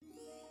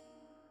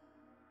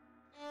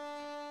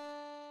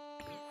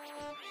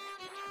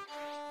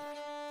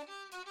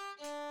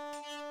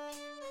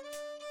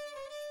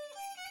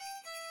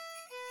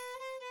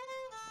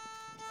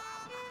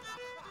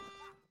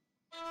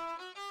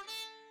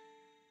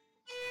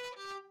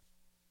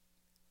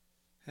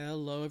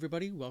Hello,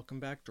 everybody. Welcome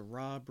back to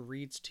Rob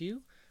Reads to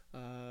You.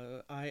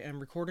 I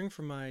am recording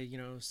from my,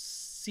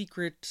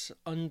 secret,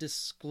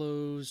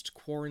 undisclosed,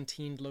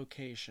 quarantined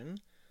location.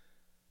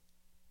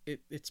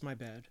 It's my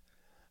bed.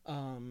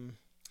 Um,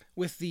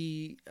 with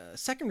the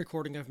second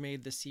recording I've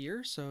made this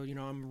year, so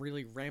I'm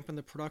really ramping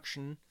the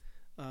production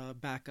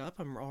back up.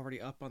 I'm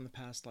already up on the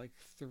past like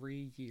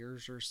 3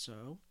 years or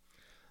so.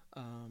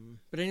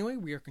 But anyway,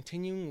 we are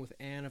continuing with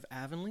Anne of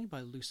Avonlea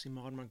by Lucy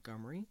Maud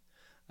Montgomery.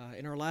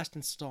 In our last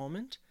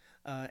installment,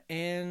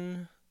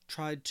 Anne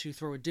tried to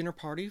throw a dinner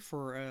party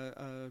for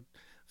a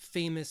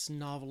famous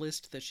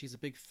novelist that she's a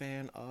big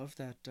fan of.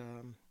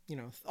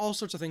 All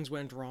sorts of things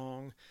went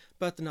wrong,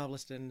 but the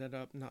novelist ended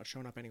up not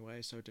showing up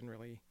anyway, so it didn't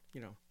really,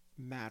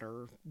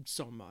 matter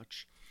so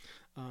much.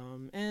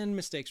 And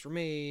mistakes were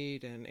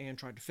made, and Anne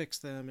tried to fix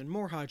them, and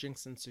more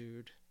hijinks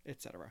ensued,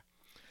 etc.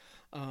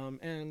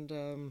 And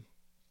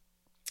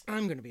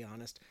I'm going to be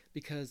honest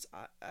because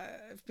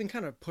I've been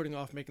kind of putting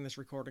off making this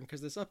recording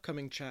because this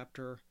upcoming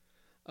chapter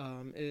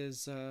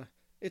is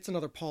it's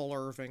another Paul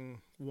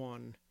Irving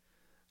one.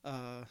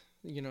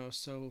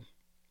 So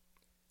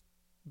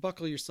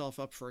buckle yourself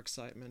up for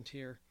excitement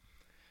here.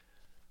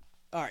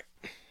 All right,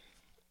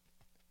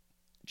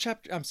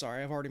 chapter. I'm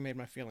sorry, I've already made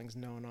my feelings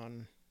known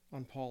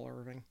on Paul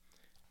Irving,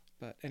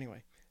 but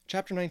anyway,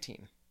 chapter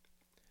 19.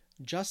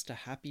 Just a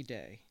happy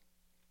day.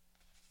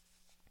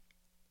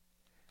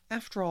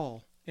 After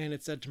all, Anne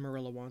had said to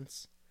Marilla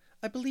once,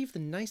 I believe the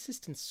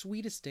nicest and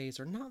sweetest days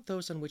are not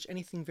those on which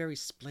anything very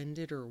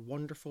splendid or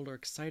wonderful or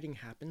exciting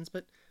happens,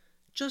 but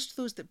just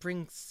those that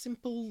bring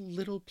simple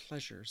little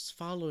pleasures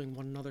following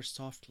one another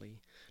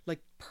softly, like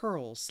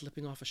pearls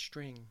slipping off a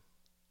string.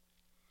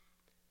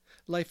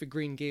 Life at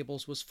Green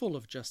Gables was full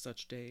of just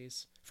such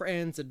days, for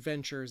Anne's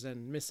adventures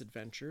and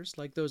misadventures,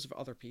 like those of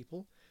other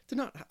people, did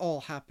not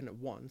all happen at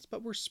once,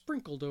 but were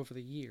sprinkled over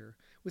the year,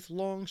 with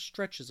long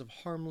stretches of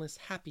harmless,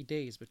 happy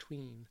days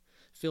between,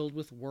 filled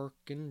with work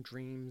and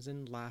dreams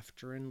and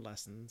laughter and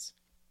lessons.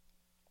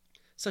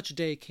 Such a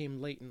day came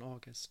late in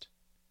August.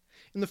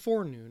 In the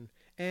forenoon,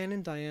 Anne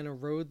and Diana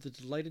rowed the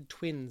delighted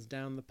twins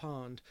down the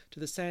pond to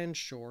the sand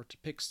shore to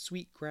pick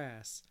sweet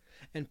grass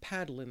and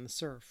paddle in the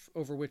surf,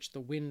 over which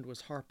the wind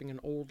was harping an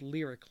old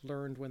lyric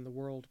learned when the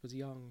world was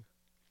young.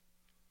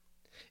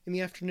 In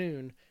the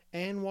afternoon,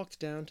 Anne walked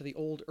down to the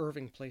old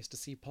Irving place to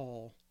see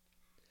Paul.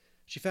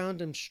 She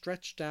found him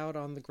stretched out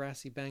on the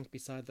grassy bank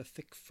beside the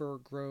thick fir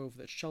grove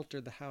that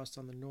sheltered the house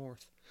on the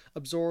north,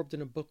 absorbed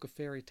in a book of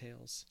fairy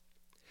tales.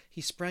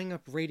 He sprang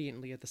up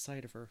radiantly at the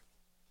sight of her.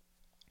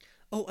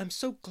 Oh, I'm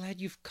so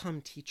glad you've come,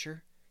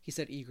 teacher, he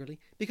said eagerly,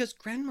 because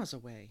Grandma's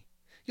away.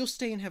 You'll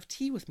stay and have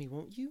tea with me,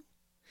 won't you?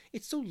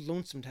 It's so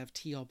lonesome to have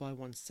tea all by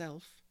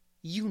oneself.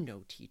 You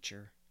know,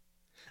 teacher.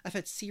 I've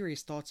had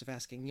serious thoughts of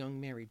asking young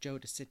Mary Joe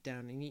to sit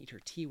down and eat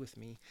her tea with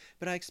me,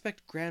 but I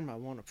expect Grandma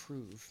won't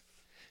approve.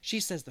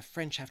 She says the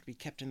French have to be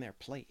kept in their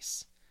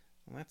place.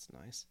 Well, that's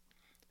nice.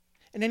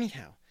 And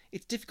anyhow,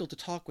 it's difficult to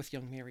talk with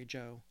young Mary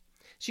Joe.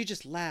 She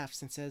just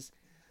laughs and says,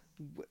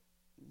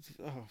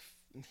 oh,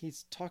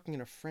 he's talking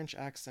in a French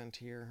accent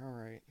here, all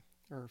right.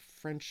 Or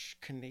French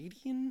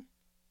Canadian,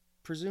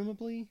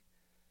 presumably.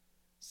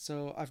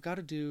 So I've got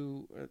to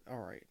do,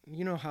 all right,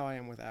 you know how I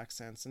am with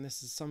accents, and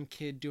this is some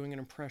kid doing an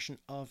impression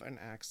of an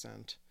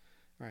accent,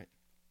 right?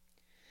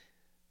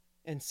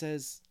 And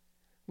says,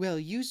 well,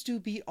 yous do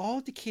beat all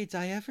the kids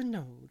I ever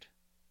knowed.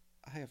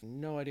 I have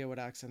no idea what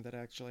accent that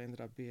actually ended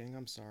up being,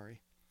 I'm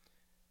sorry.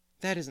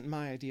 That isn't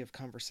my idea of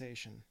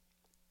conversation.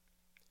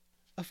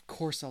 Of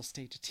course I'll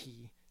stay to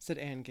tea, said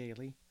Anne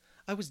gaily.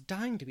 I was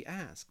dying to be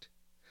asked.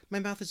 My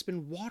mouth has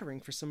been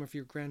watering for some of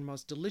your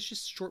grandma's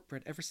delicious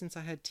shortbread ever since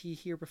I had tea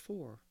here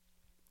before.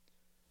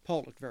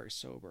 Paul looked very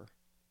sober.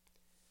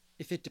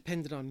 If it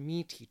depended on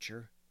me,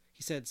 teacher,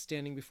 he said,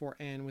 standing before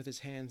Anne with his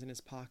hands in his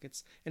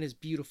pockets and his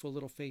beautiful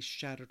little face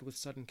shadowed with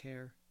sudden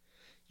care,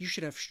 you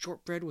should have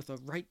shortbread with a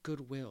right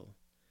good will.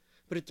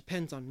 But it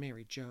depends on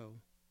Mary Joe.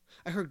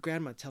 I heard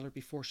Grandma tell her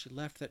before she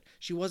left that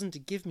she wasn't to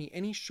give me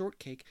any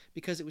shortcake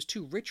because it was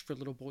too rich for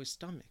little boys'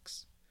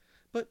 stomachs.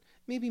 But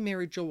maybe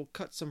Mary Joe will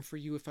cut some for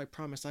you if I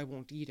promise I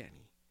won't eat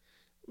any.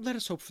 Let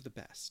us hope for the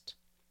best.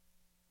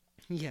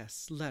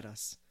 Yes, let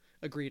us,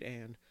 agreed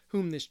Anne,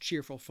 whom this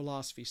cheerful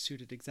philosophy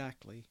suited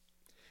exactly.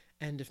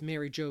 And if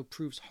Mary Joe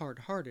proves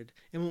hard-hearted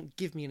and won't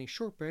give me any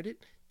shortbread,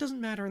 it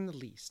doesn't matter in the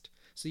least,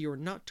 so you are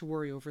not to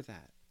worry over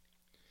that.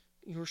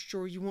 You're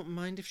sure you won't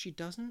mind if she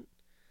doesn't?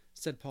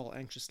 Said Paul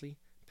anxiously.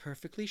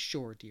 Perfectly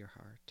sure, dear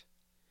heart.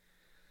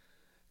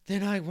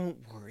 Then I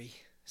won't worry,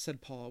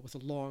 said Paul with a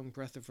long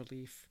breath of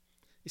relief,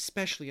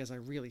 especially as I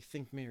really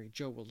think Mary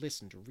Joe will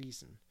listen to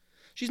reason.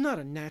 She's not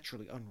a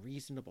naturally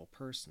unreasonable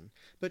person,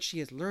 but she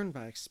has learned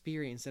by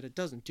experience that it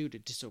doesn't do to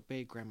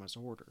disobey Grandma's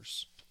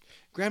orders.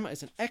 Grandma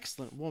is an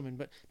excellent woman,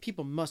 but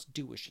people must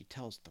do as she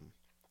tells them.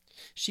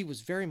 She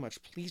was very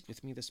much pleased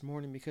with me this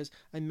morning because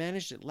I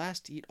managed at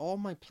last to eat all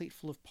my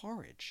plateful of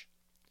porridge.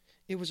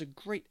 It was a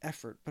great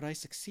effort, but I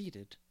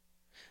succeeded.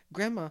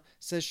 Grandma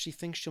says she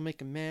thinks she'll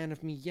make a man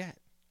of me yet.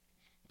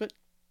 But,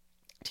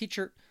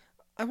 teacher,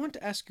 I want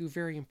to ask you a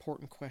very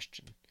important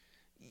question.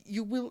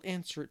 You will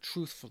answer it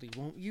truthfully,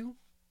 won't you?"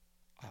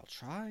 "I'll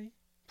try,"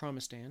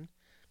 promised Anne.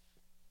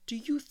 "Do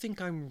you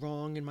think I'm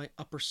wrong in my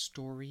upper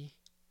story?"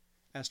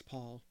 asked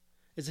Paul,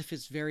 as if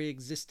his very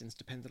existence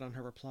depended on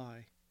her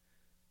reply.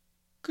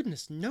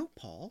 "Goodness, no,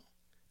 Paul!"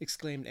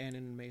 exclaimed Anne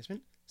in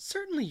amazement.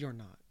 "Certainly you're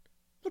not.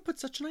 What put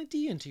such an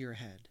idea into your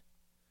head?"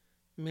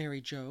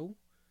 "Mary Joe,"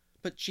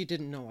 but she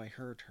didn't know I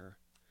heard her.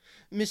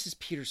 "Mrs.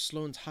 Peter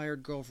Sloane's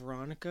hired girl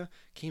Veronica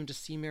came to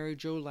see Mary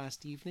Joe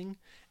last evening,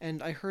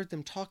 and I heard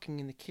them talking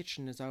in the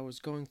kitchen as I was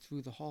going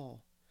through the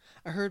hall.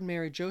 I heard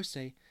Mary Joe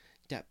say,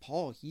 'Dat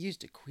Paul, he is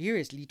the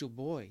queerest little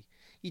boy.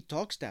 He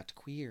talks that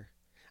queer.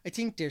 I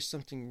think there's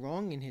something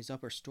wrong in his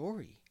upper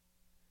story.'"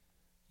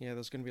 Yeah,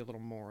 there's going to be a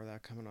little more of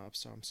that coming up,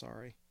 so I'm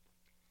sorry.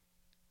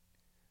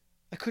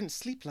 "I couldn't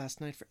sleep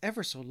last night for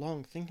ever so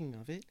long thinking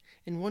of it,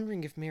 and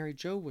wondering if Mary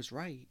Joe was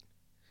right.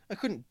 I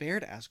couldn't bear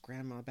to ask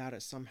Grandma about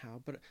it somehow,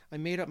 but I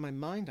made up my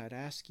mind I'd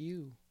ask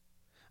you.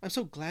 I'm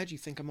so glad you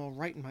think I'm all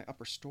right in my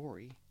upper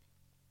story."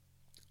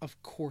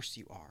 "Of course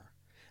you are.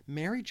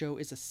 Mary Joe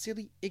is a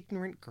silly,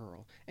 ignorant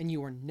girl, and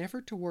you are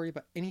never to worry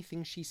about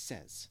anything she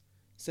says,"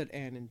 said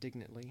Anne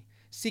indignantly,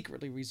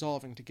 secretly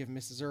resolving to give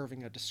Mrs.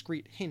 Irving a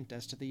discreet hint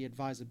as to the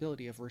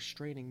advisability of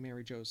restraining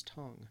Mary Joe's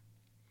tongue.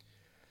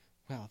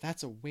 "Well,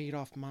 that's a weight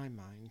off my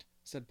mind,"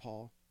 said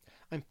Paul.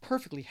 "I'm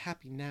perfectly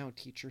happy now,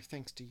 teacher,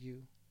 thanks to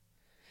you.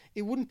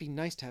 It wouldn't be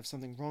nice to have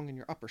something wrong in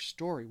your upper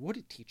story, would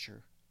it,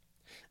 teacher?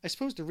 I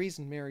suppose the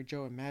reason Mary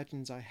Joe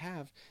imagines I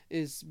have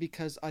is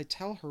because I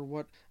tell her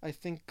what I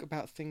think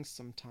about things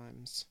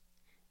sometimes."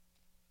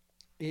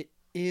 "It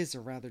is a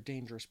rather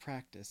dangerous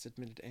practice,"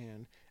 admitted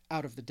Anne,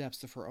 out of the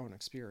depths of her own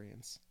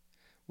experience.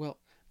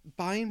 "Well,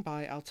 by and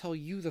by I'll tell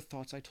you the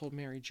thoughts I told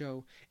Mary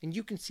Joe, and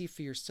you can see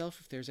for yourself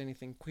if there's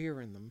anything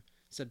queer in them,"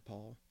 said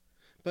Paul.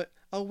 "But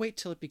I'll wait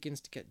till it begins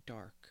to get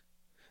dark.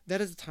 That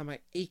is the time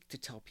I ache to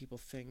tell people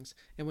things,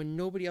 and when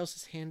nobody else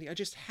is handy I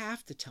just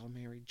have to tell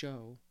Mary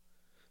Joe.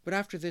 But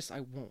after this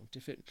I won't,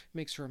 if it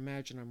makes her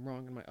imagine I'm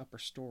wrong in my upper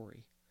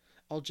story.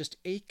 I'll just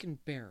ache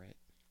and bear it.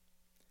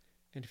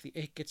 And if the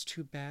ache gets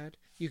too bad,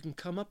 you can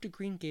come up to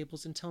Green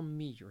Gables and tell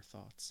me your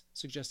thoughts,"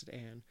 suggested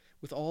Anne,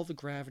 with all the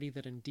gravity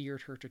that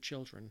endeared her to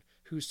children,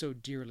 who so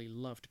dearly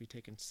love to be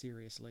taken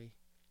seriously.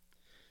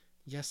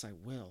 "Yes, I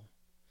will.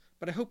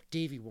 But I hope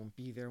Davy won't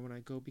be there when I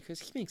go, because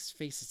he makes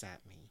faces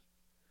at me.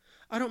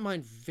 I don't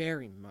mind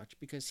very much,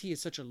 because he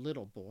is such a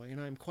little boy, and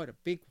I am quite a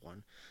big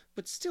one,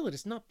 but still it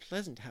is not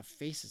pleasant to have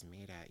faces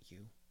made at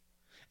you.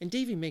 And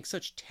Davy makes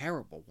such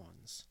terrible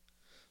ones.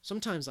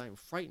 Sometimes I am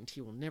frightened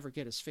he will never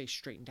get his face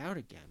straightened out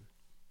again.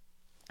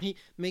 He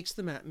makes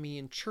them at me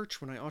in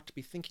church when I ought to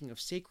be thinking of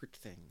sacred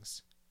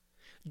things.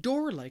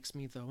 Dora likes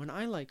me, though, and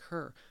I like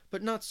her,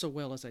 but not so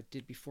well as I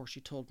did before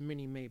she told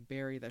Minnie May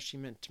Barry that she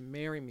meant to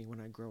marry me when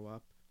I grow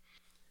up.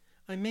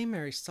 I may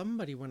marry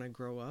somebody when I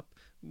grow up,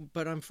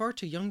 but I'm far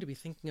too young to be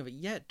thinking of it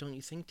yet, don't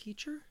you think,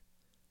 teacher?"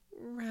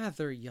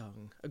 "Rather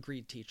young,"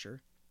 agreed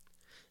teacher.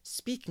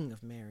 "Speaking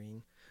of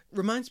marrying,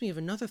 reminds me of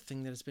another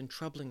thing that has been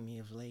troubling me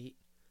of late,"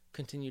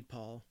 continued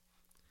Paul.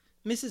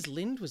 "Mrs.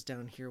 Lynde was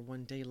down here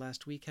one day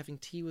last week having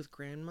tea with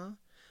Grandma,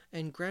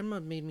 and Grandma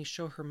made me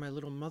show her my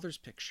little mother's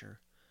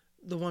picture,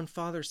 the one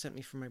Father sent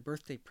me for my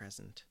birthday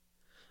present.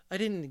 I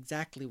didn't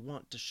exactly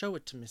want to show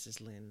it to Mrs.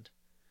 Lynde.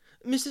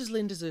 Mrs.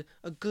 Lynde is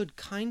a good,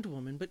 kind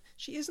woman, but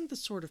she isn't the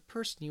sort of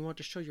person you want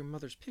to show your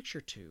mother's picture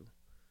to.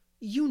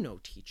 You know,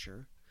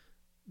 teacher.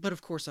 But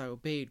of course I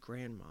obeyed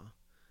Grandma.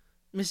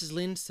 Mrs.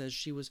 Lynde says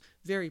she was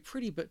very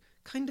pretty, but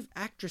kind of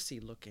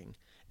actressy looking,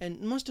 and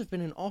must have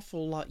been an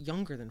awful lot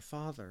younger than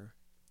Father.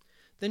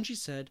 Then she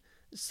said,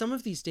 'Some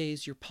of these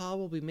days your pa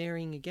will be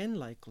marrying again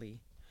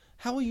likely.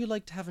 How will you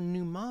like to have a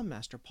new ma,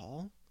 Master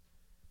Paul?'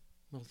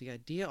 Well, the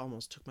idea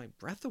almost took my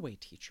breath away,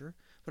 teacher,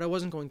 but I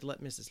wasn't going to let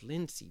Mrs.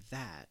 Lynde see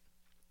that.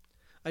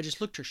 I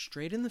just looked her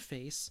straight in the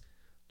face,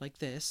 like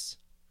this,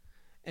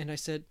 and I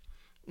said,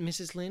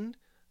 'Mrs. Lynde,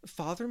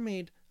 Father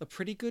made a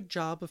pretty good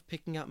job of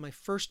picking out my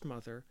first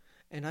mother,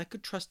 and I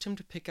could trust him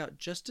to pick out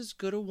just as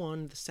good a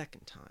one the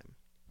second time.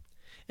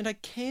 And I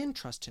can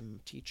trust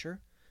him, teacher,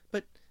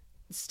 but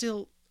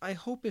still, I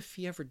hope if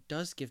he ever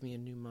does give me a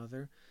new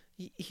mother,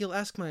 he'll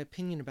ask my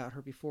opinion about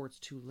her before it's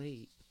too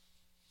late.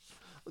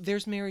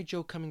 There's Mary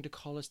Joe coming to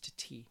call us to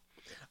tea.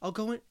 I'll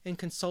go in and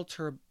consult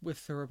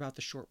with her about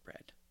the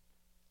shortbread.'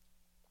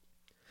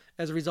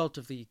 As a result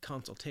of the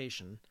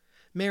consultation,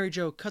 Mary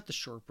Joe cut the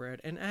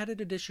shortbread and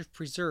added a dish of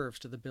preserves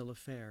to the bill of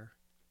fare.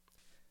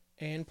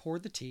 Anne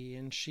poured the tea,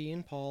 and she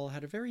and Paul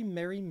had a very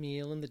merry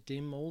meal in the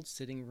dim old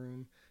sitting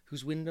room,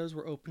 whose windows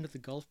were open to the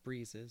Gulf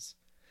breezes,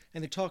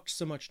 and they talked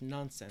so much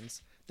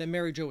nonsense that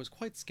Mary Joe was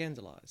quite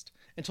scandalized,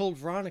 and told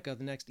Veronica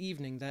the next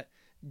evening that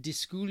de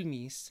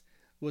Schoolmees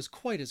was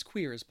quite as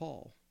queer as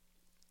Paul.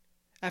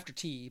 After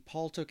tea,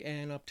 Paul took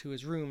Anne up to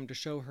his room to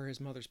show her his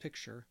mother's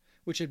picture,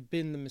 which had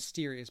been the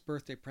mysterious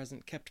birthday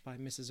present kept by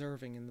Mrs.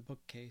 Irving in the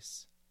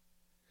bookcase.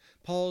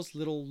 Paul's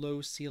little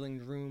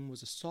low-ceilinged room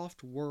was a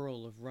soft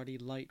whirl of ruddy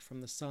light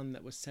from the sun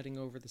that was setting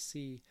over the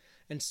sea,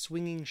 and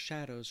swinging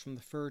shadows from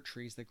the fir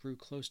trees that grew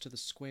close to the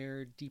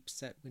square,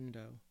 deep-set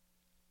window.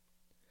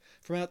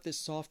 From out this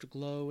soft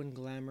glow and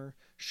glamour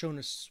shone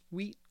a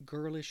sweet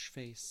girlish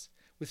face,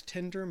 with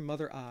tender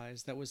mother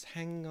eyes, that was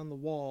hanging on the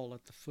wall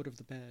at the foot of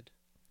the bed.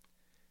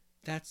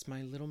 "That's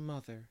my little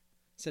mother,"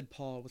 said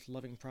Paul with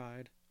loving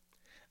pride.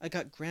 "I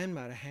got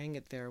Grandma to hang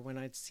it there when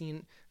I'd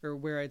seen or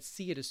where I'd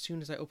see it as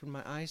soon as I opened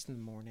my eyes in the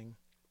morning.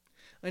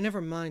 I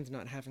never mind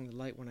not having the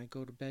light when I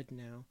go to bed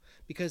now,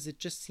 because it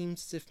just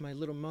seems as if my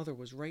little mother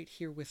was right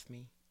here with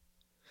me.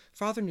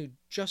 Father knew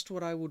just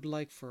what I would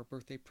like for a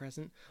birthday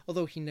present,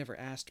 although he never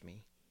asked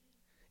me.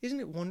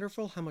 Isn't it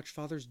wonderful how much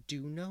fathers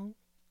do know?"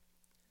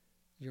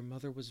 "Your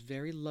mother was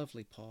very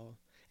lovely, Paul,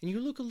 and you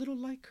look a little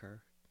like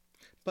her.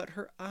 But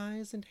her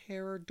eyes and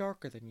hair are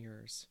darker than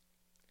yours."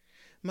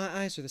 "My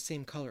eyes are the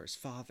same color as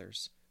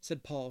Father's,"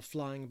 said Paul,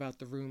 flying about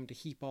the room to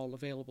heap all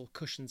available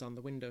cushions on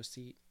the window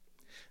seat.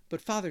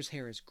 "But Father's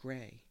hair is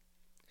gray.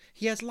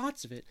 He has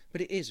lots of it,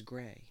 but it is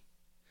gray.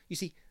 You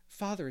see,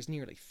 Father is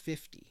nearly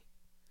 50.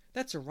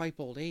 That's a ripe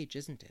old age,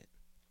 isn't it?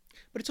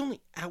 But it's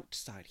only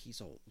outside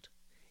he's old.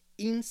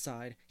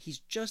 Inside, he's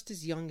just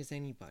as young as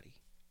anybody.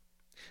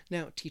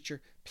 Now,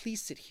 teacher,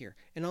 please sit here,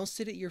 and I'll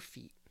sit at your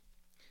feet.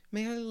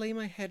 May I lay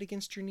my head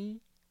against your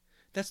knee?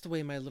 That's the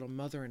way my little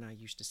mother and I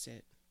used to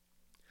sit.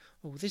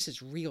 Oh, this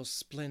is real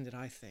splendid,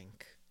 I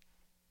think.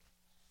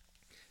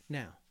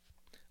 Now,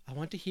 I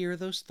want to hear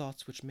those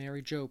thoughts which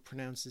Mary Jo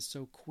pronounces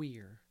so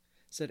queer,"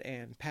 said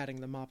Anne, patting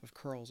the mop of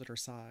curls at her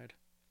side.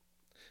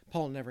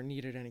 Paul never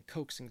needed any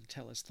coaxing to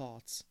tell his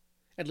thoughts,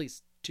 at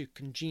least to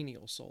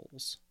congenial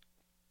souls.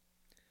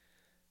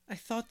 "I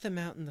thought them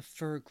out in the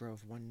fir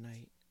grove one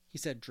night," he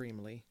said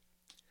dreamily.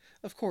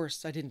 "Of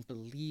course, I didn't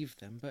believe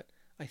them, but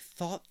I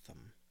thought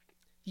them.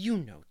 You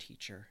know,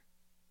 teacher.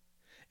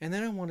 And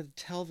then I wanted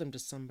to tell them to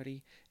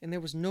somebody, and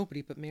there was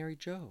nobody but Mary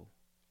Jo.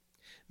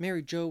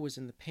 Mary Jo was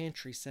in the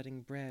pantry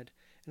setting bread,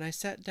 and I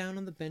sat down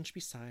on the bench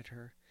beside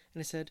her, and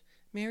I said,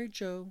 'Mary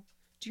Jo,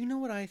 do you know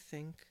what I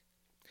think?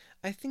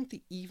 I think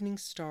the evening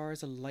star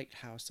is a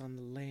lighthouse on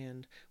the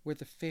land where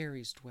the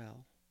fairies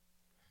dwell.'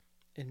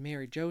 And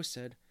Mary Jo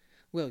said,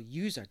 'Well,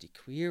 yous are the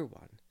queer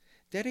one.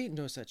 There ain't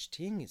no such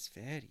thing as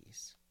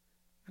fairies.'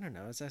 I don't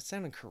know, is that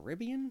sounding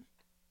Caribbean?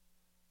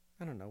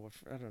 I don't know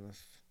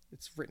if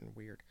it's written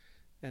weird.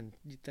 And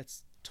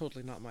that's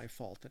totally not my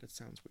fault that it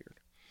sounds weird.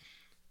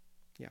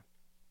 Yeah.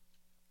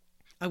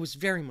 I was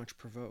very much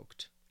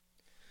provoked.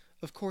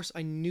 Of course,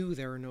 I knew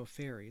there are no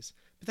fairies,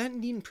 but that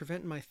needn't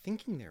prevent my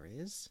thinking there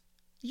is.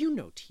 You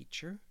know,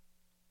 teacher.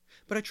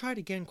 But I tried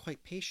again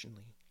quite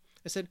patiently.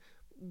 I said,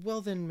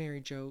 'Well then, Mary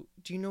Jo,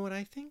 do you know what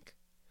I think?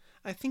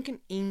 I think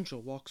an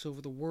angel walks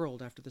over the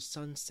world after the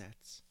sun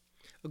sets.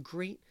 A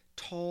great,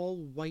 tall,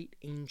 white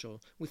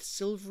angel with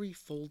silvery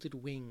folded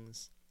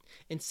wings,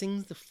 and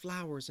sings the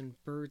flowers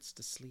and birds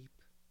to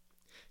sleep.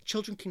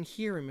 Children can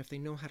hear him if they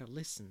know how to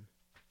listen.'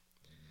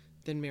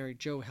 Then Mary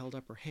Jo held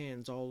up her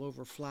hands all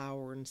over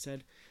flower and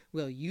said,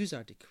 'Well, yous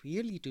are the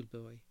queer little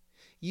boy.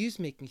 Yous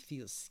make me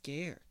feel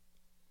scared.'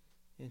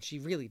 And she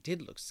really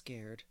did look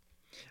scared.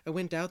 I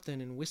went out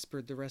then and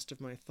whispered the rest of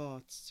my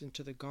thoughts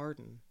into the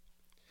garden.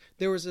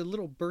 There was a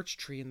little birch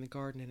tree in the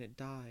garden, and it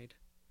died.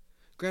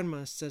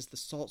 Grandma says the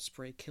salt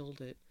spray killed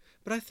it,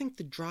 but I think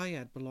the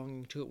dryad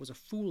belonging to it was a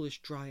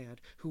foolish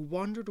dryad who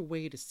wandered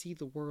away to see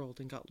the world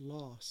and got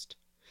lost,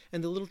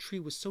 and the little tree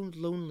was so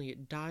lonely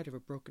it died of a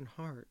broken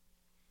heart.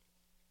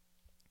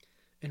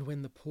 And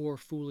when the poor,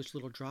 foolish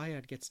little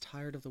dryad gets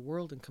tired of the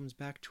world and comes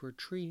back to her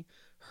tree,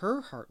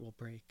 her heart will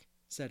break,"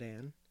 said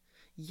Anne.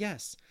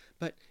 "Yes,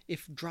 but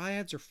if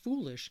dryads are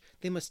foolish,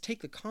 they must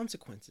take the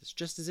consequences,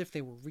 just as if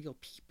they were real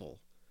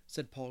people,"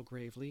 said Paul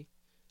gravely.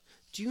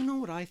 "Do you know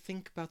what I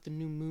think about the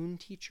new moon,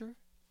 teacher?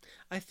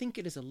 I think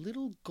it is a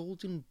little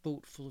golden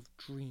boat full of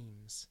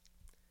dreams.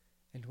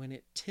 And when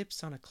it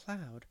tips on a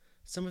cloud,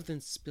 some of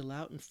them spill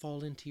out and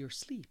fall into your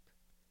sleep."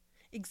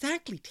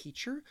 "Exactly,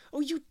 teacher.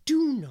 Oh, you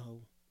do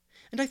know.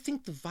 And I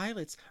think the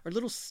violets are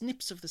little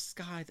snips of the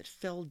sky that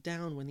fell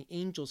down when the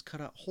angels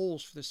cut out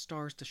holes for the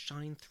stars to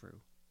shine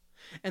through.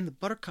 And the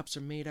buttercups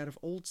are made out of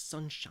old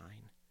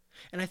sunshine.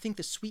 And I think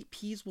the sweet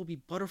peas will be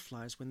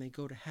butterflies when they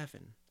go to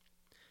heaven.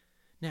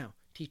 Now,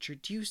 teacher,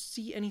 do you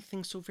see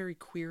anything so very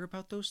queer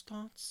about those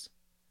thoughts?"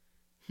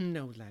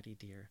 "No, laddie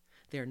dear,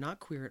 they are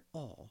not queer at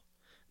all.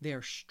 They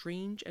are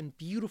strange and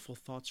beautiful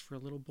thoughts for a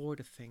little boy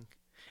to think,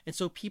 and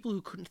so people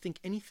who couldn't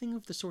think anything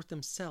of the sort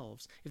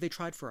themselves, if they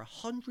tried for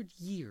 100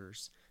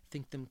 years,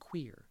 think them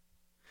queer.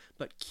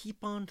 But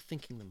keep on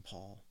thinking them,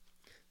 Paul.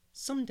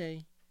 Some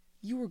day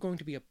you are going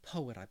to be a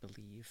poet, I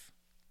believe."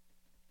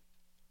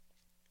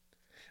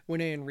 When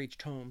Anne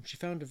reached home, she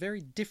found a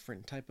very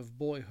different type of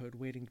boyhood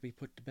waiting to be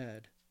put to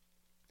bed.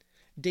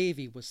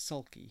 Davy was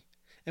sulky,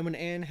 and when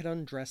Anne had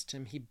undressed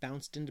him, he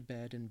bounced into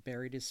bed and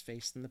buried his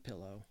face in the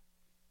pillow.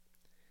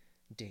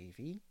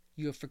 "Davy,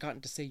 you have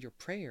forgotten to say your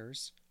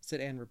prayers,"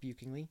 said Anne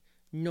rebukingly.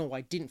 "No,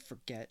 I didn't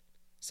forget,"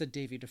 said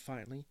Davy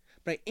defiantly,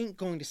 "but I ain't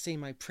going to say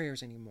my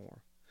prayers any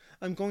more.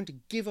 I'm going to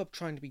give up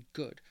trying to be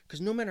good,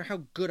 because no matter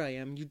how good I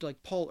am, you'd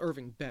like Paul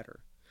Irving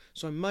better,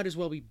 so I might as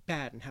well be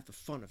bad and have the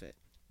fun of it."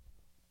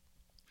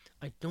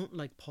 "I don't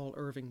like Paul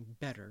Irving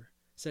better,"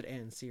 said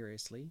Anne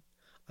seriously.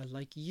 I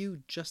like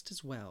you just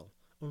as well,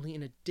 only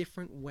in a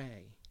different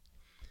way."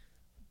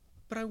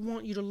 "But I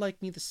want you to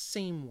like me the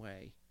same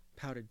way,"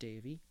 pouted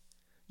Davy.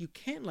 "You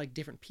can't like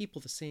different people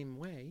the same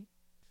way.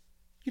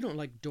 You don't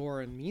like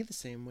Dora and me the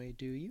same way,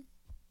 do you?"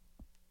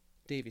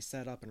 Davy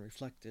sat up and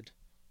reflected.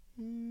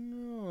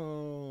 "No,"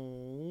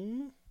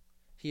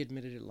 he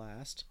admitted at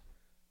last.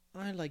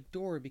 "I like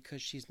Dora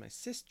because she's my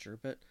sister,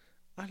 but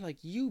I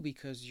like you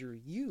because you're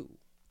you."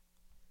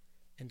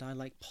 "And I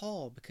like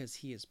Paul because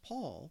he is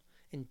Paul,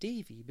 and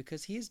Davy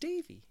because he is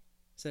Davy,"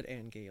 said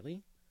Anne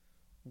gaily.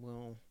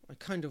 "Well, I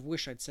kind of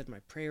wish I'd said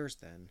my prayers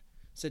then,"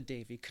 said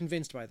Davy,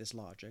 convinced by this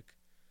logic.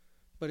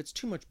 "But it's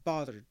too much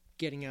bother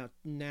getting out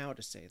now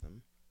to say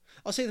them.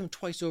 I'll say them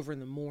twice over in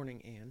the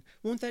morning, Anne.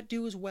 Won't that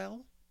do as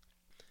well?"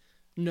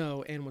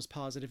 No, Anne was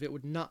positive it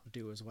would not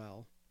do as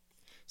well.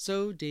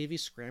 So Davy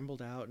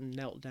scrambled out and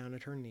knelt down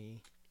at her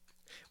knee.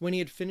 When he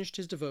had finished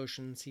his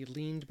devotions, he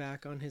leaned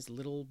back on his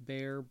little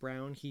bare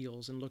brown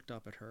heels and looked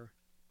up at her.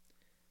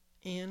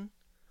 "Anne,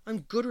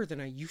 I'm gooder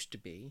than I used to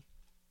be."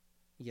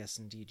 "Yes,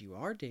 indeed you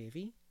are,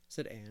 Davy,"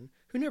 said Anne,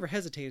 who never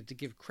hesitated to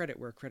give credit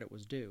where credit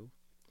was due.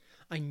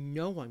 "I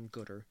know I'm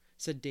gooder,"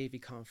 said Davy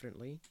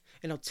confidently,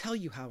 "and I'll tell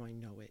you how I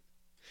know it.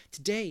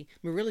 Today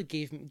Marilla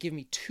gave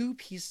me 2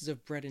 pieces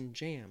of bread and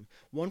jam,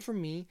 one for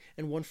me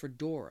and one for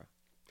Dora.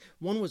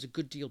 One was a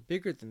good deal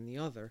bigger than the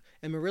other,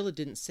 and Marilla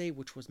didn't say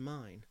which was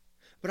mine.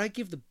 But I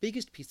give the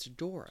biggest piece to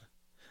Dora.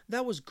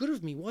 That was good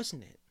of me,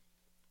 wasn't it?"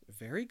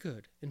 "Very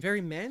good, and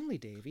very manly,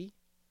 Davy."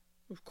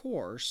 "Of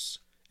course,"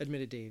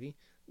 admitted Davy.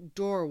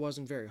 "Dora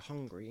wasn't very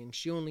hungry, and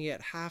she only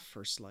ate half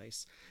her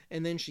slice,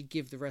 and then she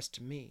give the rest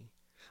to me.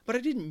 But I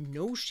didn't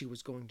know she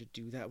was going to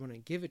do that when I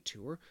give it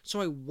to her, so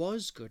I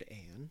was good,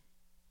 Anne."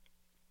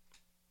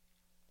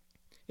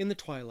 In the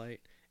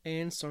twilight,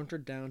 Anne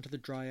sauntered down to the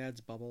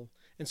Dryad's Bubble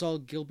and saw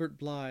Gilbert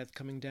Blythe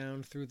coming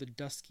down through the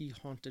dusky,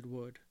 haunted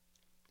wood.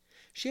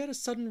 She had a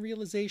sudden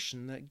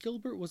realization that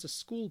Gilbert was a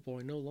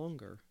schoolboy no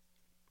longer.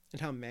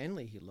 And how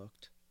manly he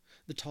looked,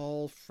 the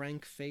tall,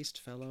 frank-faced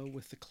fellow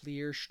with the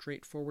clear,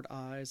 straightforward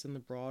eyes and the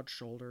broad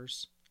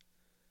shoulders.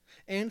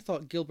 Anne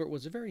thought Gilbert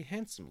was a very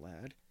handsome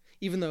lad,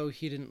 even though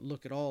he didn't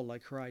look at all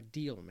like her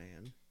ideal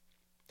man.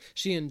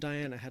 She and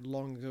Diana had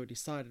long ago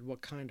decided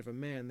what kind of a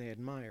man they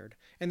admired,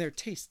 and their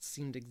tastes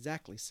seemed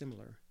exactly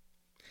similar.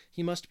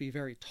 He must be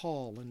very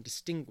tall and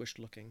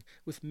distinguished-looking,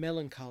 with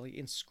melancholy,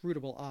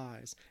 inscrutable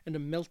eyes, and a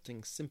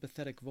melting,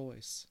 sympathetic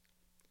voice.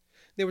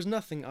 There was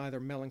nothing either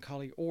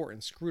melancholy or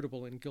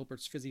inscrutable in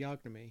Gilbert's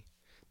physiognomy,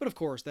 but of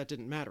course that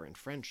didn't matter in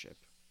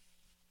friendship.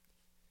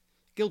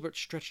 Gilbert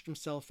stretched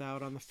himself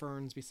out on the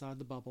ferns beside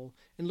the bubble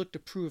and looked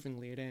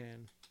approvingly at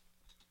Anne.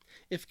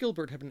 If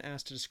Gilbert had been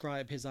asked to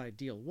describe his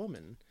ideal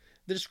woman,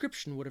 the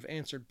description would have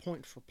answered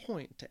point for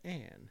point to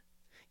Anne,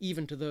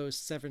 even to those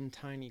 7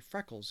 tiny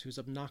freckles whose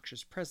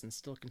obnoxious presence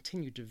still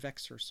continued to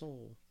vex her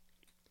soul.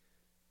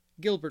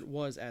 Gilbert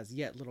was as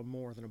yet little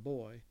more than a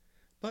boy,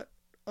 but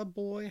a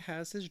boy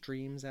has his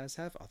dreams as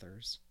have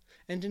others,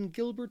 and in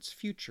Gilbert's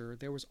future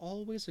there was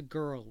always a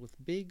girl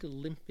with big,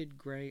 limpid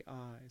gray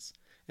eyes,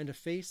 and a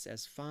face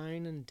as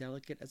fine and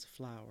delicate as a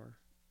flower.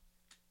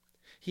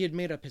 He had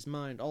made up his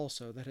mind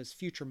also that his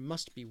future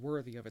must be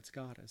worthy of its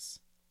goddess.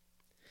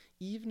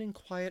 Even in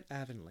quiet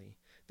Avonlea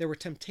there were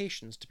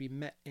temptations to be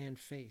met and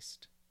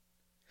faced.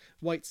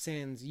 White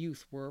Sands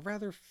youth were a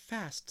rather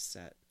fast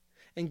set,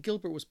 and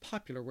Gilbert was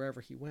popular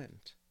wherever he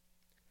went.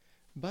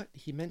 But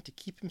he meant to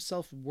keep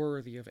himself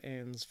worthy of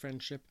Anne's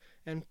friendship,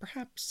 and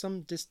perhaps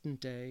some distant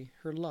day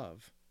her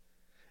love,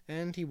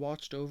 and he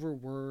watched over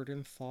word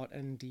and thought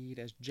and deed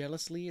as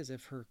jealously as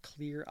if her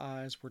clear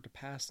eyes were to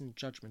pass in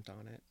judgment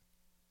on it.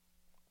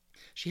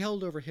 She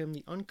held over him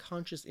the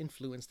unconscious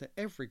influence that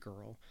every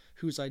girl,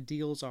 whose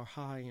ideals are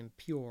high and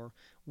pure,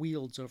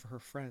 wields over her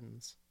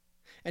friends,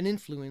 an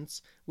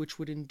influence which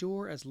would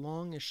endure as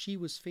long as she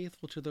was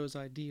faithful to those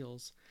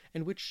ideals,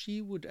 and which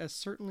she would as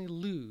certainly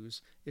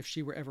lose if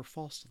she were ever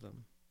false to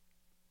them.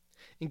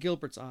 In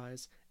Gilbert's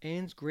eyes,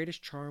 Anne's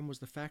greatest charm was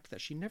the fact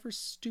that she never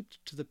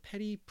stooped to the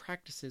petty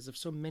practices of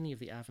so many of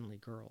the Avonlea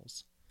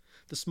girls.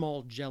 The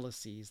small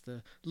jealousies,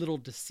 the little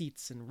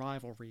deceits and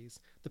rivalries,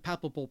 the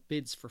palpable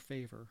bids for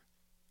favor.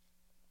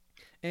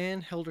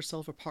 Anne held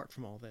herself apart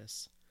from all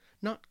this,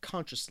 not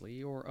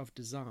consciously or of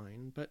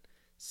design, but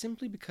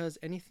simply because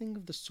anything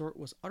of the sort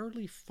was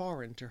utterly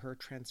foreign to her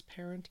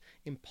transparent,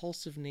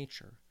 impulsive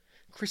nature,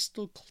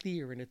 crystal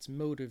clear in its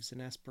motives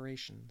and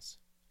aspirations.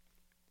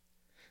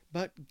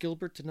 But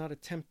Gilbert did not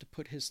attempt to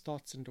put his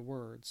thoughts into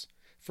words,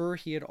 for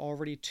he had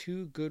already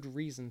too good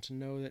reason to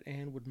know that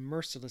Anne would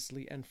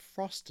mercilessly and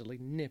frostily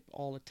nip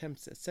all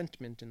attempts at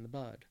sentiment in the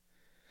bud,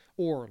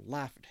 or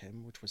laugh at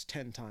him, which was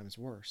 10 times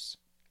worse.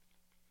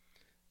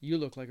 "You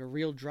look like a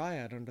real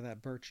dryad under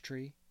that birch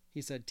tree,"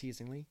 he said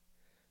teasingly.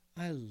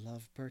 "I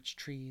love birch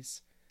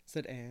trees,"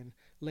 said Anne,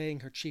 laying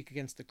her cheek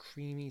against the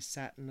creamy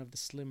satin of the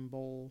slim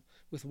bole,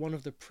 with one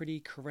of the pretty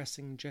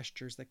caressing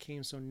gestures that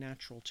came so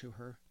natural to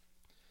her.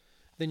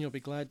 Then you'll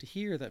be glad to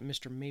hear that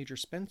Mr. Major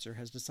Spencer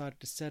has decided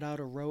to set out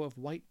a row of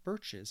white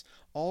birches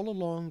all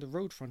along the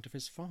road front of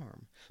his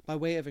farm, by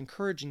way of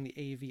encouraging the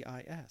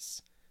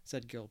AVIS,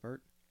 said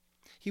Gilbert.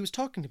 He was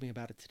talking to me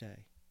about it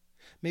today.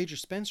 Major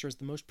Spencer is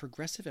the most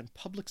progressive and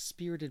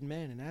public-spirited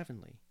man in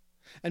Avonlea,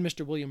 and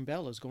Mr. William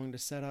Bell is going to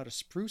set out a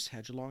spruce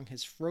hedge along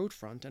his road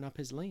front and up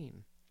his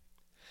lane.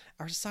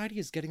 Our society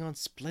is getting on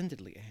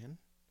splendidly, Anne.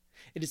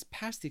 It is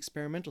past the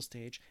experimental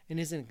stage and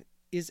is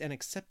an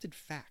accepted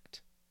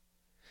fact.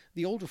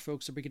 The older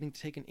folks are beginning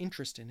to take an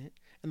interest in it,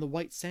 and the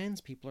White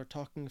Sands people are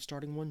talking of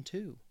starting one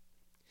too.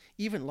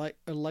 Even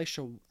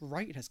Elisha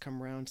Wright has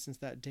come round since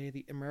that day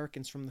the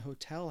Americans from the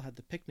hotel had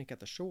the picnic at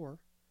the shore.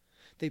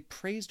 They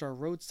praised our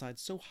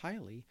roadsides so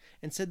highly,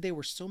 and said they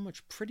were so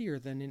much prettier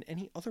than in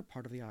any other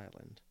part of the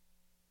island.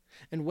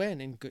 And when,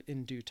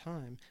 in due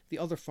time, the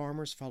other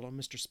farmers follow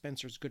Mr.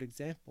 Spencer's good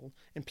example,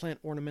 and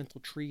plant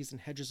ornamental trees and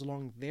hedges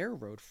along their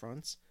road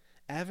fronts,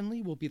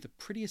 Avonlea will be the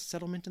prettiest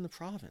settlement in the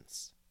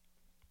province.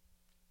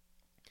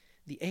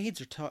 The aides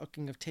are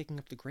talking of taking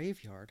up the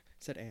graveyard,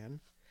 said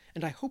Anne,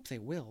 and I hope they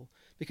will,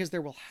 because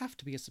there will have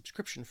to be a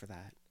subscription for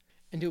that,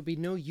 and it would be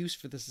no use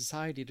for the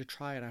society to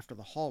try it after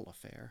the Hall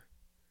affair.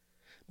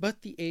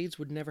 But the aides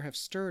would never have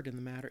stirred in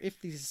the matter if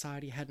the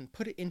society hadn't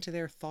put it into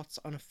their thoughts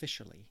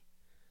unofficially.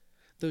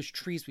 Those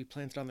trees we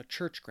planted on the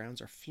church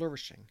grounds are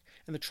flourishing,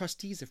 and the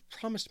trustees have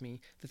promised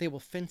me that they will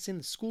fence in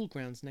the school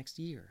grounds next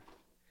year.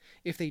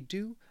 If they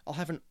do, I'll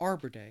have an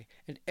arbor day,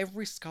 and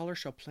every scholar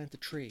shall plant a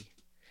tree,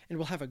 and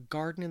we'll have a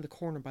garden in the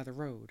corner by the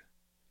road.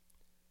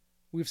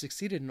 We've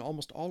succeeded in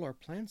almost all our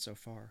plans so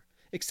far,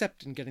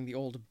 except in getting the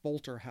old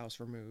Bolter house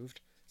removed,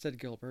 said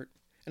Gilbert,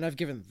 and I've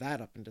given that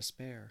up in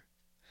despair.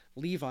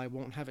 Levi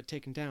won't have it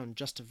taken down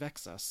just to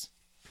vex us.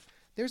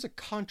 There's a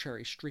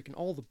contrary streak in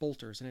all the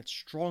Bolters, and it's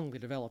strongly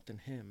developed in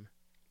him.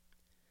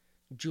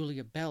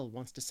 Julia Bell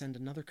wants to send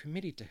another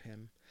committee to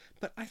him,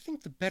 but I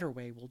think the better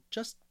way will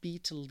just be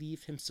to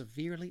leave him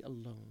severely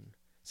alone,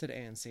 said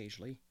Anne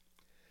sagely.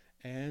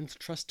 And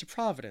trust to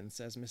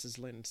Providence, as Mrs.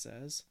 Lynde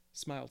says,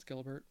 smiled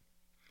Gilbert.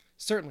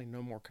 Certainly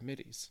no more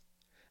committees.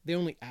 They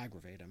only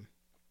aggravate him.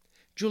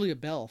 Julia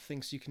Bell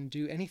thinks you can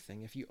do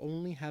anything if you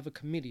only have a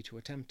committee to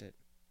attempt it.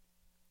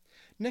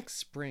 Next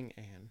spring,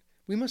 Anne,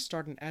 we must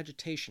start an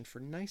agitation for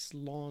nice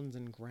lawns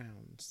and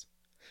grounds.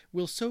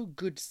 We'll sow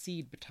good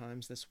seed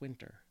betimes this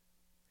winter.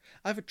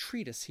 I've a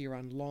treatise here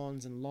on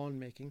lawns and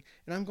lawn-making,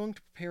 and I'm going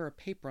to prepare a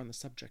paper on the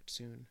subject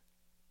soon.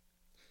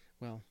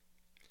 Well,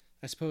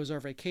 I suppose our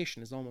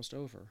vacation is almost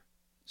over.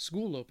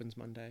 School opens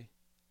Monday.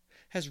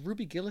 Has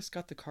Ruby Gillis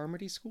got the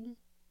Carmody school?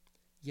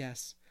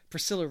 Yes,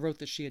 Priscilla wrote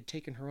that she had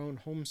taken her own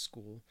home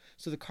school,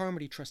 so the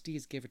Carmody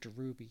trustees gave it to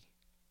Ruby.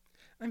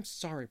 I'm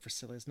sorry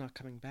Priscilla is not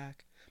coming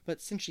back,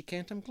 but since she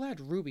can't, I'm glad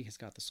Ruby has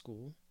got the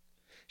school.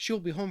 She will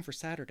be home for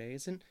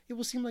Saturdays, and it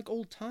will seem like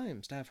old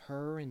times to have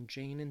her and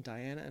Jane and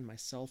Diana and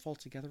myself all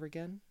together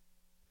again.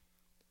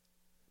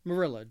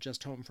 Marilla,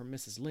 just home from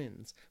Mrs.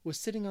 Lynde's, was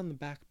sitting on the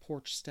back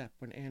porch step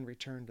when Anne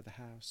returned to the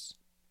house.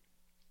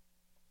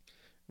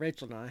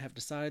 Rachel and I have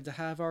decided to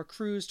have our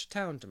cruise to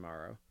town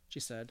tomorrow, she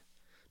said.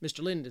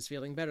 Mr. Lynde is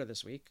feeling better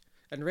this week,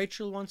 and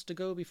Rachel wants to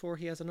go before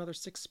he has another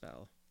sick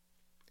spell.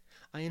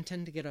 I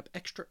intend to get up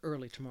extra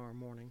early tomorrow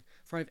morning,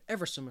 for I've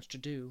ever so much to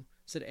do,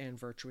 said Anne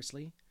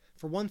virtuously.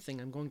 For one thing,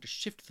 I'm going to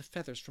shift the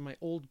feathers from my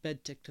old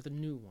bed-tick to the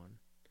new one.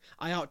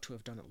 I ought to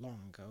have done it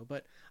long ago,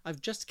 but I've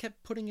just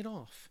kept putting it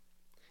off.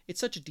 It's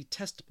such a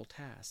detestable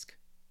task.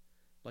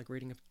 Like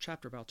reading a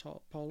chapter about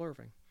Paul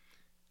Irving.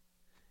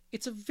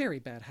 It's a very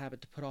bad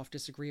habit to put off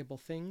disagreeable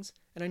things,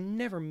 and I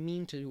never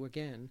mean to do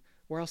again,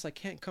 or else I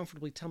can't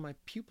comfortably tell my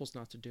pupils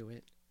not to do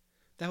it.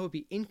 That would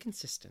be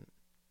inconsistent.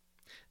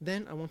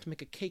 Then I want to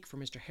make a cake for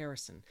Mr.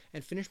 Harrison,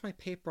 and finish my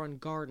paper on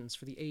gardens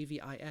for the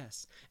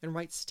AVIS, and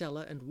write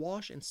Stella, and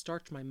wash and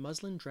starch my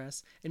muslin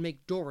dress, and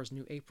make Dora's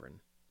new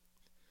apron.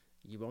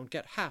 You won't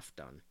get half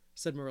done,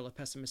 said Marilla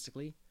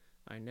pessimistically.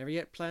 I never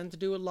yet planned to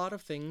do a lot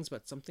of things,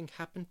 but something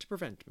happened to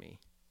prevent me.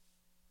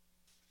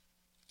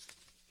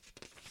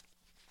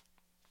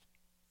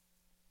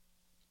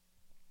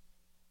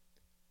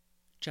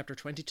 Chapter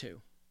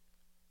 22.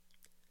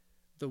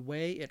 The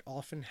Way It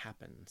Often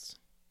Happens.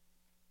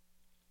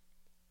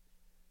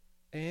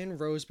 Anne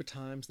rose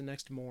betimes the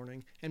next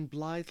morning and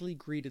blithely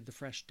greeted the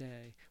fresh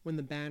day, when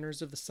the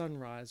banners of the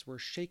sunrise were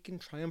shaken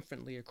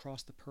triumphantly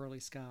across the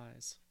pearly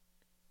skies.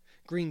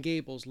 Green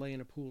Gables lay in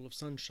a pool of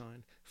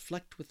sunshine,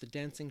 flecked with the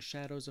dancing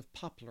shadows of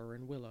poplar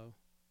and willow.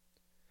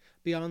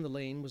 Beyond the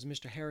lane was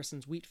Mr.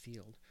 Harrison's wheat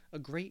field, a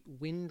great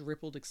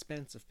wind-rippled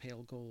expanse of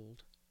pale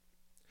gold.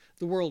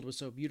 The world was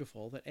so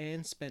beautiful that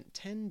Anne spent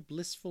 10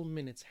 blissful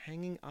minutes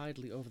hanging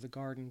idly over the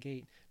garden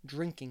gate,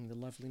 drinking the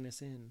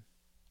loveliness in.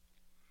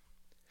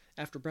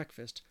 After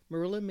breakfast,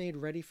 Marilla made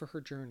ready for her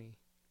journey.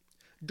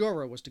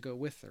 Dora was to go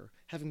with her,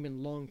 having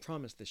been long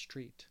promised this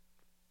treat.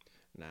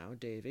 Now,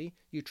 Davy,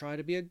 you try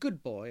to be a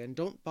good boy and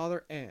don't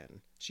bother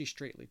Anne, she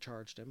straitly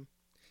charged him.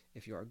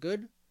 If you are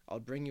good, I'll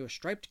bring you a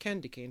striped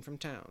candy cane from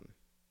town.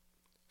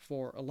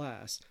 For,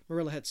 alas,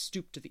 Marilla had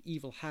stooped to the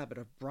evil habit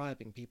of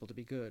bribing people to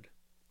be good.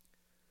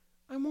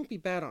 I won't be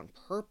bad on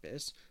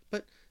purpose,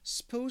 but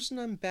supposin'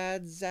 I'm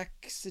bad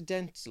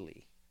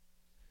accidentally?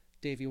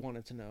 Davy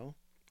wanted to know.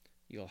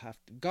 You'll have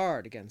to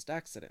guard against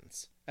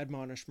accidents,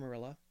 admonished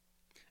Marilla.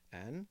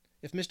 And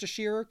if Mr.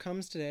 Shearer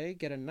comes today,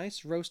 get a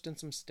nice roast and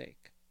some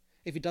steak.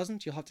 If he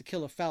doesn't, you'll have to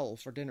kill a fowl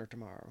for dinner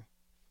tomorrow.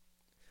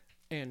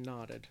 Anne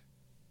nodded.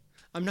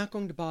 I'm not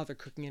going to bother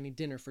cooking any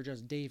dinner for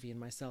just Davy and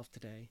myself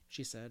today,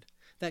 she said.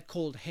 That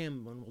cold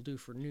ham one will do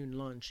for noon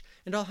lunch,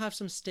 and I'll have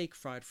some steak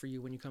fried for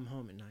you when you come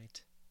home at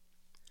night.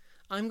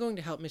 I'm going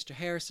to help Mr.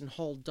 Harrison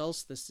haul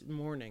dulse this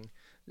morning,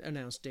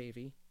 announced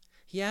Davy.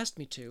 He asked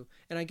me to,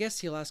 and I guess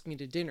he'll ask me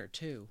to dinner,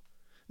 too.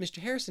 Mr.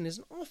 Harrison is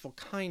an awful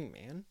kind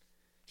man.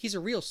 He's a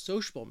real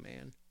sociable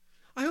man.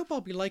 I hope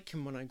I'll be like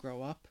him when I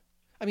grow up.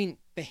 I mean,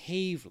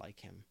 behave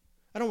like him.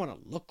 I don't want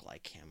to look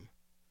like him.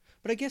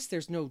 But I guess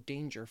there's no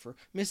danger, for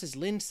Mrs.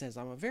 Lynde says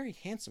I'm a very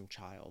handsome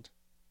child.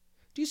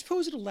 Do you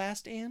suppose it'll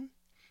last, Anne?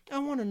 I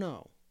want to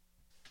know.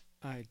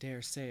 I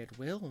dare say it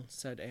will,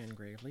 said Anne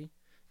gravely.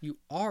 You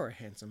are a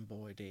handsome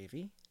boy,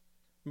 Davy.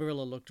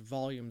 Marilla looked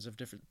volumes of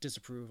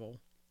disapproval.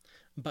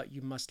 But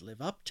you must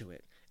live up to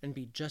it, and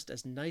be just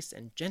as nice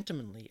and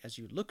gentlemanly as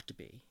you look to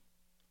be.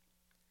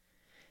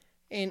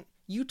 And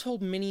you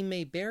told Minnie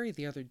May Barry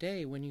the other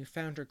day, when you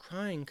found her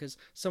crying 'cause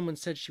someone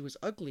said she was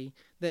ugly,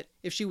 that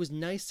if she was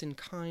nice and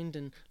kind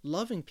and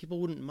loving, people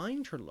wouldn't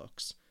mind her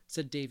looks,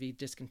 said Davy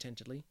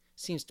discontentedly.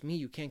 Seems to me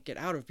you can't get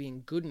out of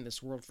being good in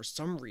this world for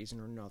some reason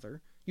or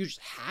another. You just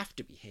have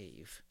to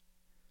behave.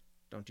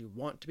 Don't you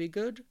want to be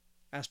good?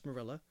 Asked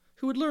Marilla,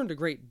 who had learned a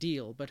great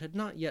deal, but had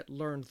not yet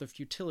learned the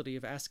futility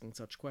of asking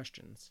such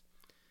questions.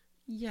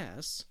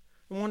 Yes,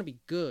 I want to be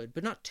good,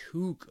 but not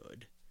too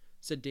good,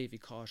 said Davy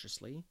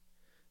cautiously.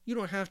 You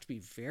don't have to be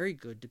very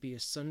good to be a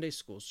Sunday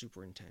school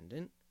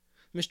superintendent.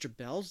 Mr.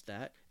 Bell's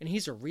that, and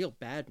he's a real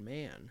bad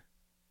man.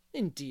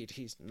 Indeed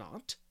he's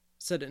not,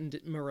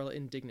 said Marilla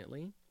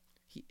indignantly.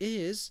 He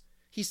is.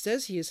 He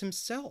says he is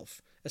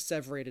himself,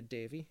 asseverated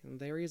Davy, and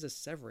there he is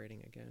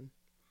asseverating again.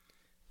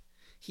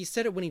 He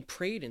said it when he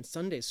prayed in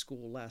Sunday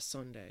school last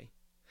Sunday.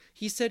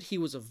 He said he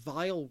was a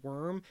vile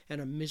worm and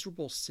a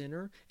miserable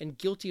sinner and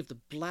guilty of the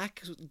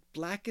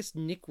blackest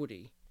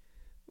iniquity.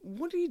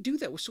 What did he do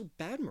that was so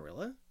bad,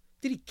 Marilla?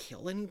 Did he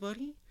kill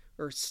anybody?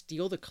 Or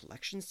steal the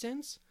collection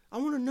cents? I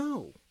want to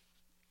know.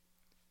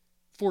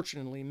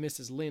 Fortunately,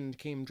 Mrs. Lynde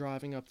came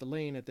driving up the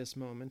lane at this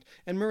moment,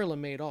 and Marilla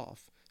made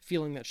off,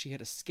 feeling that she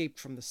had escaped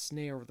from the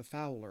snare of the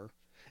fowler,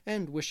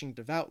 and wishing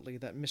devoutly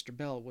that Mr.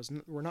 Bell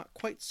were not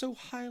quite so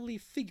highly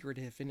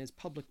figurative in his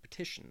public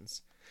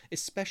petitions,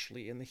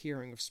 especially in the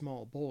hearing of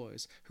small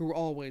boys, who were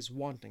always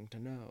wanting to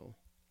know.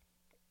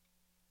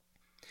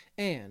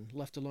 Anne,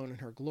 left alone in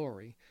her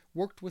glory,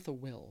 worked with a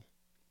will.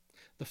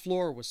 The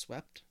floor was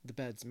swept, the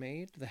beds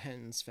made, the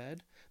hens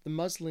fed, the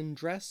muslin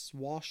dress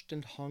washed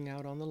and hung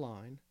out on the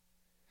line.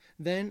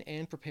 Then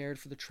Anne prepared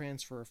for the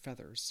transfer of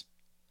feathers.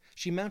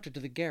 She mounted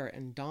to the garret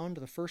and donned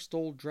the first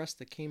old dress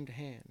that came to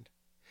hand,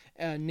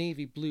 a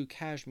navy blue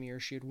cashmere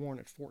she had worn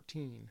at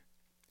 14.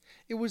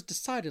 It was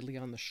decidedly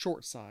on the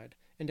short side,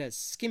 and as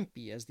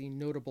skimpy as the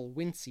notable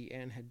wincey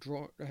Anne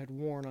had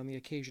worn on the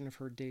occasion of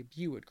her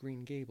debut at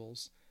Green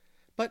Gables,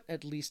 but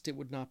at least it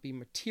would not be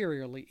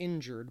materially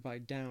injured by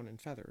down and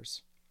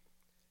feathers.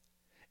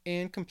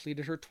 Anne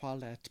completed her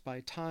toilette by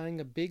tying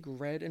a big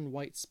red and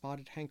white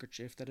spotted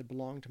handkerchief that had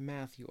belonged to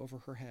Matthew over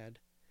her head,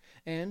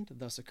 and,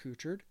 thus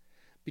accoutred,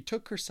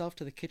 betook herself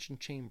to the kitchen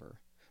chamber,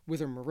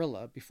 whither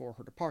Marilla, before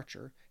her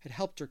departure, had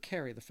helped her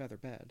carry the feather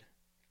bed.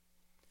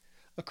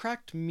 A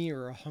cracked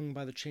mirror hung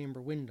by the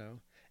chamber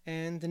window,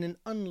 and in an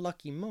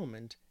unlucky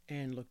moment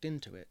Anne looked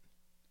into it.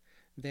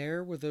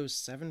 There were those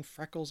 7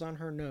 freckles on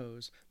her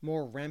nose,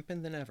 more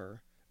rampant than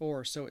ever,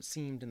 or so it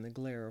seemed in the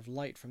glare of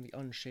light from the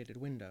unshaded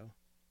window.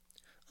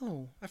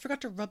 Oh, I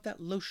forgot to rub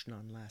that lotion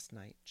on last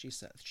night, she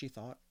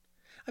thought.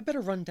 I'd better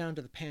run down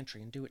to the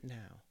pantry and do it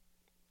now.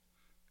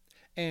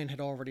 Anne had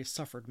already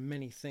suffered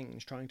many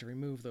things trying to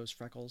remove those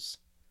freckles.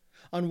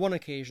 On one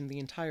occasion the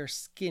entire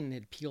skin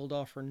had peeled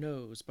off her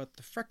nose, but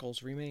the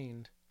freckles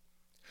remained.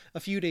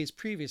 A few days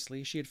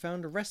previously she had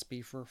found a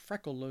recipe for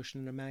freckle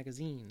lotion in a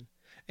magazine,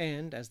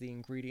 and, as the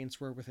ingredients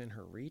were within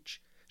her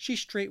reach, she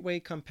straightway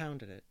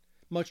compounded it,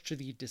 much to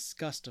the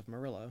disgust of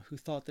Marilla, who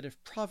thought that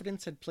if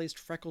Providence had placed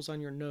freckles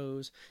on your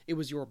nose, it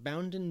was your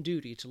bounden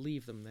duty to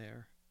leave them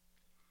there.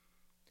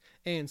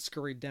 Anne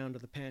scurried down to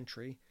the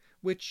pantry,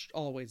 which,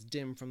 always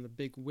dim from the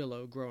big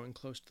willow growing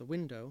close to the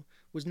window,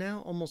 was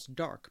now almost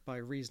dark by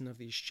reason of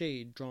the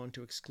shade drawn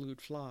to exclude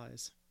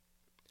flies.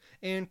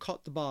 Anne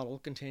caught the bottle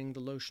containing the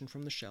lotion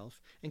from the shelf,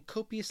 and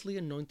copiously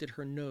anointed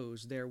her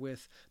nose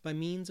therewith by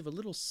means of a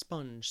little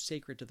sponge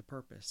sacred to the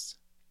purpose.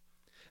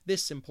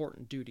 This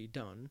important duty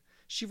done,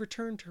 she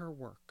returned to her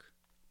work.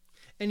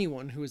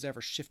 Anyone who has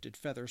ever shifted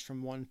feathers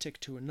from one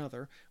tick to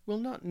another will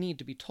not need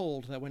to be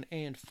told that when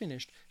Anne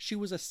finished she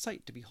was a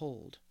sight to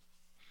behold.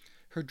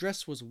 Her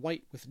dress was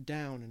white with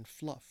down and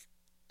fluff,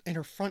 and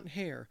her front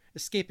hair,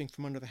 escaping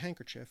from under the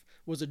handkerchief,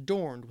 was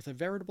adorned with a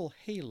veritable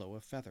halo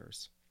of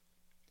feathers.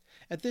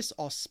 At this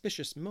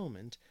auspicious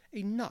moment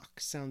a knock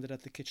sounded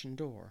at the kitchen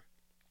door.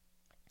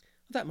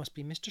 That must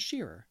be Mr.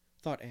 Shearer,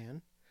 thought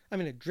Anne.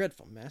 I'm in a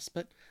dreadful mess,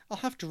 but I'll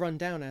have to run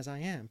down as I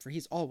am, for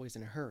he's always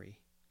in a hurry.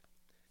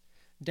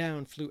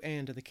 Down flew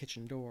Anne to the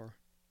kitchen door.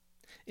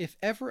 If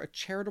ever a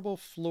charitable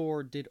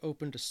floor did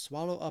open to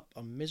swallow up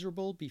a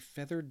miserable,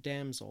 befeathered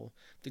damsel,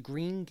 the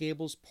Green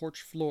Gables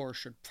porch floor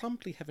should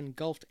promptly have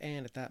engulfed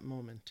Anne at that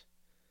moment.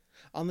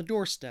 On the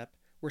doorstep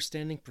were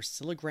standing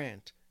Priscilla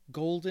Grant,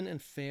 golden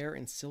and fair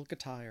in silk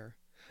attire,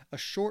 a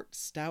short,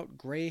 stout,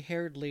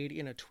 grey-haired lady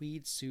in a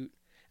tweed suit,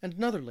 and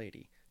another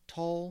lady,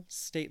 tall,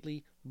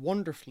 stately,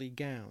 wonderfully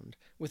gowned,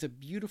 with a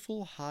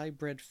beautiful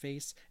high-bred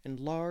face and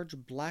large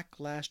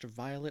black-lashed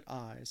violet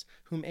eyes,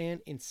 whom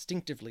Anne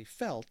instinctively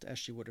felt, as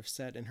she would have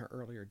said in her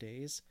earlier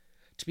days,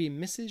 to be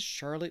Mrs.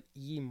 Charlotte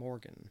E.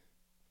 Morgan.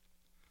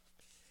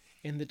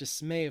 In the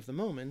dismay of the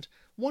moment,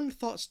 one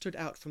thought stood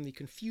out from the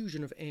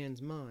confusion of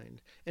Anne's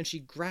mind, and she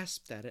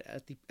grasped at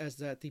it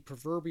as at the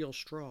proverbial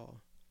straw.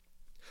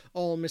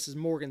 All Mrs.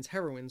 Morgan's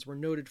heroines were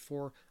noted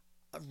for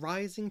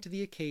rising to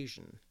the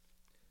occasion.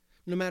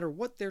 No matter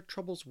what their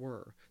troubles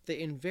were, they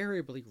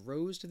invariably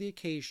rose to the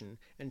occasion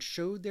and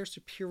showed their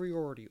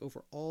superiority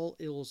over all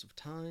ills of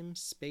time,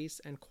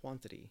 space, and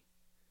quantity.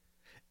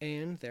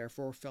 Anne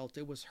therefore felt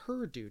it was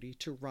her duty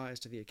to rise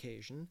to the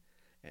occasion,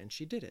 and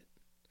she did it,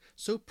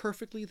 so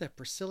perfectly that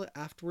Priscilla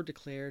afterward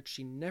declared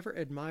she never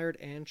admired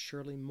Anne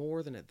Shirley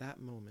more than at that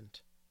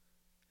moment.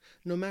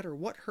 No matter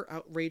what her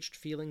outraged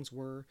feelings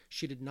were,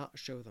 she did not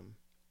show them.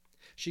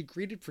 She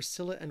greeted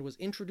Priscilla and was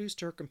introduced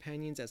to her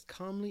companions as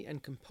calmly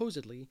and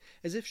composedly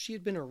as if she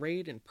had been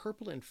arrayed in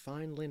purple and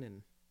fine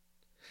linen.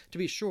 To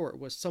be sure, it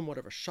was somewhat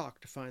of a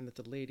shock to find that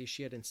the lady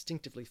she had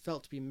instinctively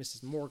felt to be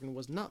Mrs. Morgan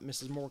was not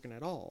Mrs. Morgan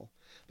at all,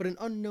 but an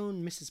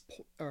unknown Mrs.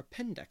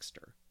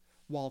 Pendexter,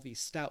 while the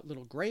stout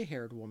little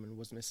grey-haired woman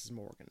was Mrs.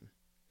 Morgan.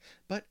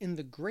 But in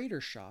the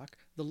greater shock,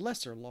 the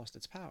lesser lost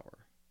its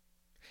power.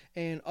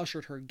 Anne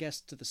ushered her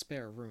guests to the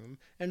spare room,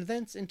 and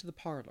thence into the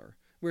parlour,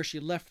 where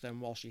she left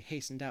them while she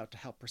hastened out to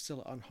help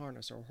Priscilla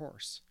unharness her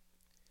horse.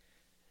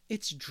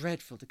 "It's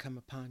dreadful to come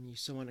upon you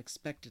so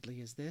unexpectedly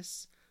as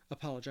this,"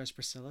 apologized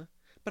Priscilla,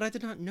 "but I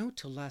did not know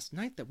till last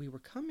night that we were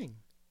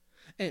coming.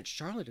 Aunt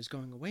Charlotte is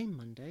going away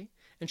Monday,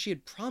 and she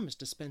had promised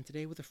to spend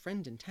today with a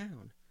friend in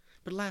town.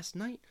 But last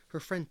night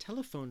her friend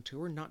telephoned to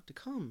her not to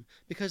come,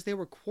 because they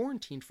were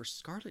quarantined for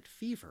scarlet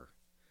fever."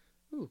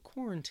 "Ooh,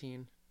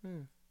 quarantine.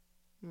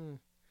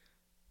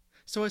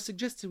 So I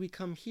suggested we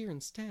come here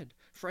instead,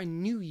 for I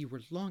knew you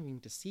were longing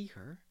to see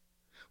her.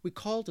 We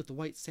called at the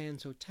White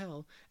Sands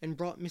Hotel and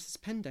brought Mrs.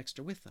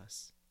 Pendexter with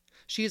us.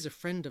 She is a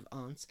friend of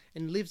Aunt's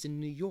and lives in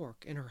New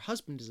York, and her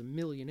husband is a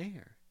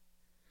millionaire.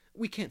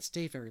 We can't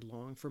stay very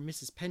long, for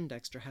Mrs.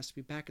 Pendexter has to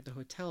be back at the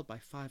hotel by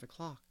 5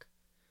 o'clock.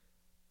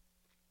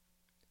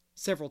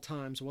 Several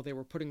times while they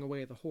were putting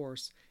away the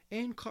horse,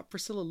 Anne caught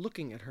Priscilla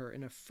looking at her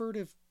in a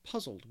furtive,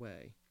 puzzled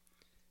way.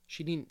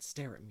 She needn't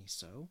stare at me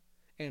so,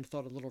 Anne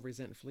thought a little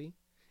resentfully.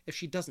 If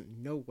she doesn't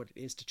know what it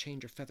is to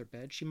change a feather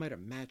bed, she might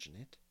imagine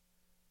it.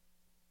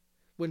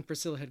 When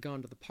Priscilla had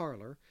gone to the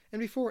parlour,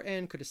 and before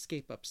Anne could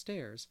escape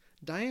upstairs,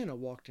 Diana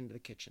walked into the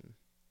kitchen.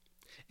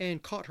 Anne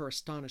caught her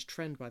astonished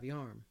friend by the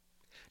arm.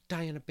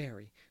 "Diana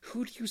Barry,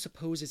 who do you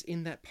suppose is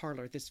in that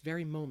parlour at this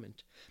very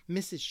moment?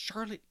 Mrs.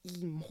 Charlotte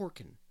E.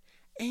 Morgan,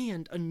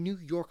 and a New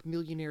York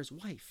millionaire's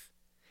wife.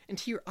 And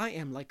here I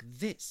am like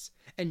this,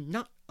 and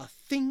not a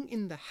thing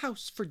in the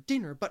house for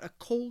dinner but a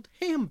cold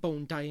ham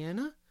bone,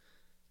 Diana!"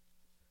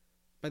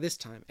 By this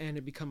time Anne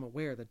had become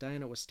aware that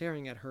Diana was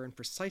staring at her in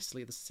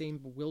precisely the same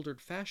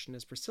bewildered fashion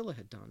as Priscilla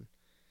had done.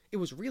 It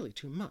was really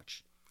too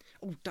much.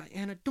 "Oh,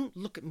 Diana, don't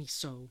look at me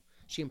so,"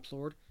 she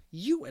implored.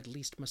 "You at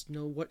least must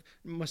know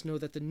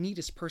that the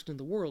neatest person in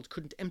the world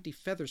couldn't empty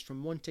feathers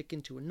from one tick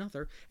into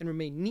another and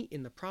remain neat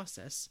in the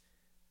process."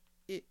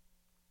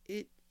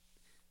 It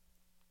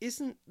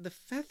isn't the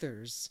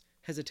feathers,"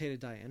 hesitated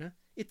Diana.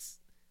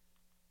 It's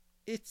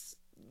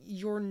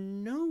your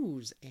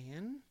nose,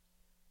 Anne."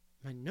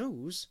 "My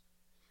nose?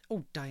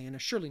 Oh, Diana,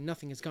 surely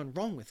nothing has gone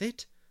wrong with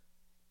it."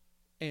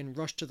 Anne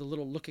rushed to the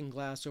little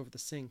looking-glass over the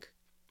sink.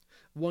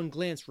 One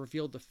glance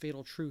revealed the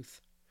fatal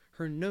truth.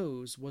 Her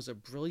nose was a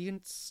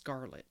brilliant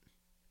scarlet.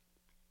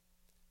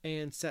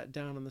 Anne sat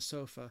down on the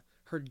sofa,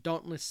 her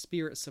dauntless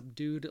spirit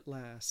subdued at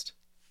last.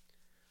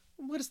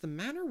 "What is the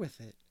matter with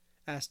it?"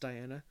 asked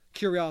Diana,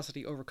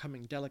 curiosity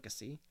overcoming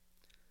delicacy.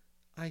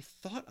 "I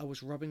thought I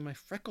was rubbing my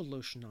freckle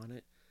lotion on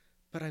it,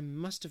 but I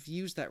must have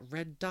used that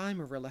red dye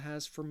Marilla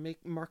has for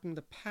marking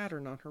the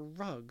pattern on her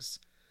rugs,"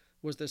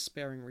 was the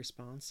despairing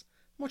response.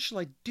 "What shall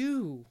I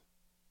do?"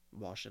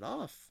 "Wash it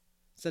off,"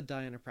 said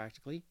Diana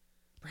practically.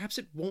 "Perhaps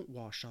it won't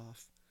wash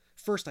off.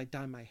 First I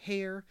dye my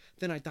hair,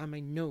 then I dye my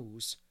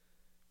nose.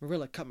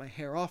 Marilla cut my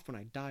hair off when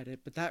I dyed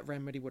it, but that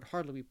remedy would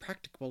hardly be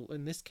practicable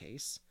in this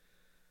case.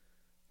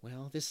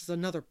 Well, this is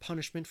another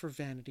punishment for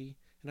vanity,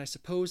 and I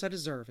suppose I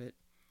deserve it,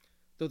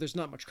 though there's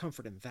not much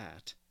comfort in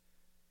that.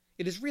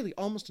 It is really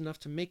almost enough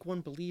to make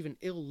one believe in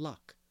ill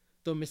luck,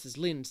 though Mrs.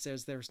 Lynde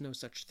says there is no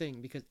such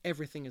thing, because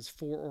everything is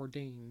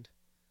foreordained."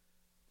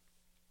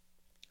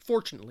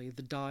 Fortunately,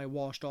 the dye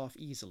washed off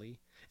easily,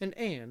 and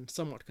Anne,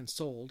 somewhat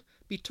consoled,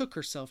 betook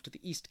herself to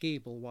the east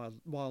gable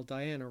while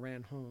Diana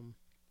ran home.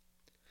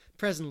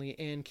 Presently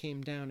Anne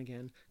came down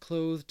again,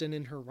 clothed and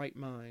in her right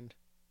mind.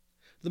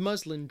 The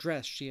muslin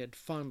dress she had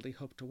fondly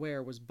hoped to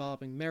wear was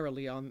bobbing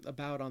merrily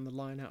about on the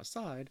line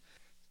outside,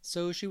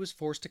 so she was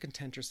forced to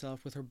content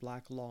herself with her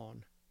black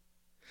lawn.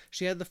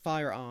 She had the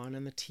fire on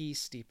and the tea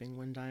steeping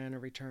when Diana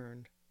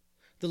returned.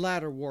 The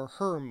latter wore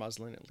her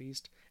muslin at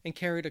least, and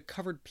carried a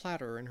covered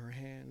platter in her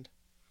hand.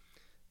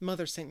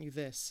 "Mother sent you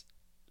this,"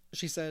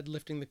 she said,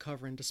 lifting the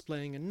cover and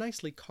displaying a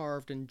nicely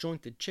carved and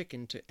jointed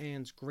chicken to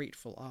Anne's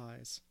grateful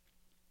eyes.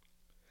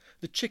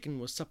 The chicken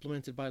was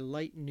supplemented by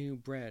light new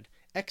bread,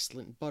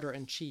 excellent butter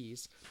and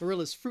cheese,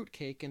 Marilla's fruit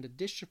cake, and a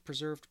dish of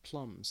preserved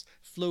plums,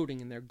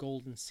 floating in their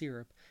golden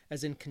syrup,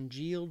 as in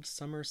congealed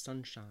summer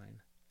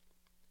sunshine.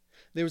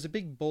 There was a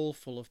big bowl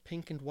full of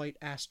pink and white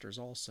asters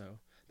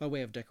also, by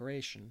way of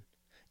decoration,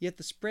 yet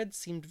the spread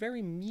seemed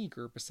very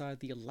meagre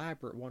beside the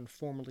elaborate one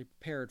formerly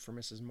prepared for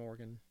Mrs.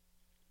 Morgan.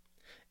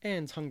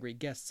 Anne's hungry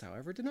guests,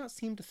 however, did not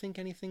seem to think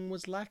anything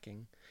was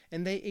lacking,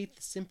 and they ate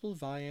the simple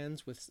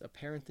viands with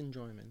apparent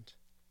enjoyment.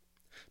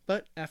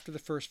 But after the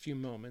first few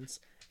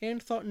moments, Anne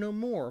thought no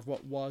more of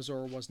what was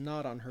or was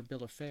not on her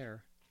bill of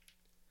fare.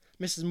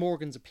 Mrs.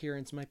 Morgan's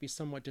appearance might be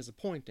somewhat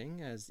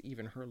disappointing, as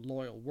even her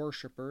loyal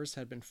worshippers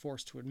had been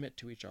forced to admit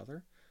to each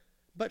other,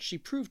 but she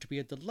proved to be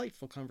a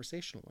delightful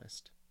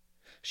conversationalist.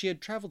 She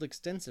had traveled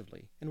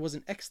extensively, and was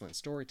an excellent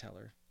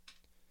storyteller.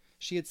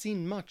 She had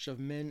seen much of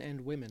men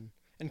and women,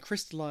 and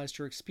crystallized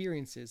her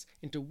experiences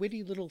into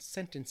witty little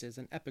sentences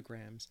and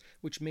epigrams,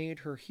 which made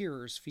her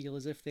hearers feel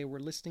as if they were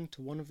listening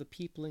to one of the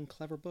people in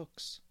clever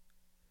books.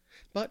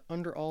 But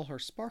under all her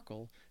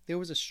sparkle, there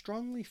was a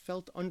strongly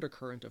felt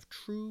undercurrent of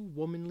true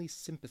womanly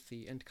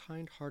sympathy and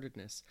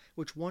kind-heartedness,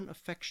 which won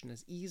affection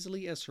as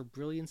easily as her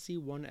brilliancy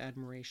won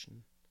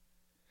admiration.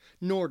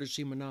 Nor did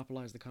she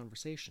monopolize the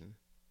conversation.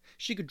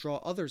 She could draw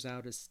others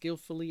out as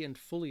skillfully and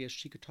fully as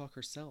she could talk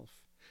herself,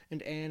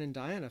 and Anne and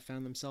Diana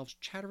found themselves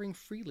chattering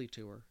freely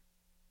to her.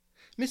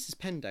 Mrs.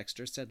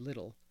 Pendexter said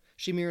little.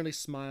 She merely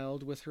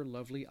smiled with her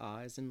lovely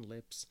eyes and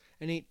lips,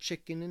 and ate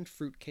chicken and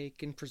fruit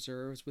cake and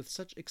preserves with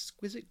such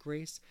exquisite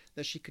grace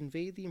that she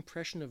conveyed the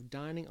impression of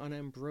dining on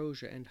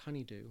ambrosia and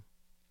honeydew.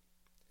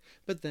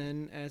 But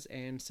then, as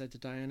Anne said to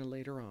Diana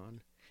later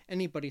on,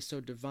 anybody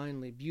so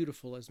divinely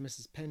beautiful as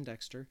Mrs.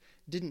 Pendexter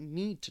didn't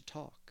need to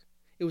talk.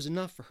 It was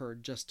enough for her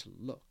just to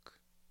look.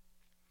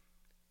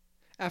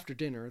 After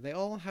dinner, they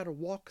all had a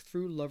walk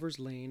through Lover's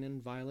Lane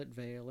and Violet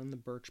Vale and the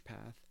Birch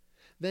Path,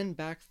 then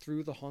back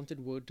through the haunted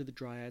wood to the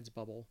Dryad's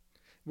Bubble,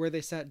 where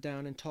they sat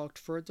down and talked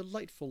for a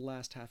delightful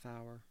last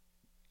half-hour.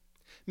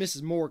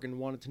 Mrs. Morgan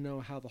wanted to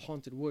know how the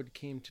haunted wood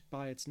came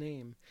by its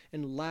name,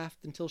 and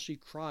laughed until she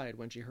cried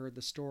when she heard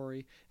the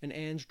story and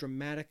Anne's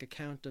dramatic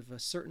account of a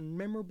certain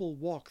memorable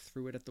walk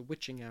through it at the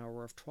witching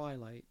hour of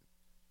twilight.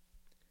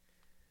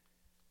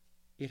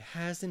 "It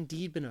has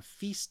indeed been a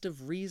feast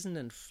of reason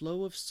and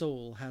flow of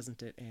soul,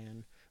 hasn't it,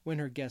 Anne?" when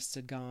her guests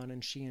had gone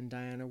and she and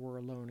Diana were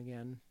alone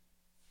again.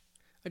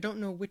 "I don't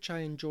know which I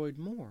enjoyed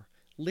more,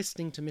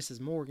 listening to Mrs.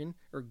 Morgan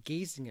or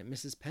gazing at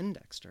Mrs.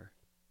 Pendexter.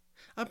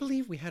 I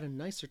believe we had a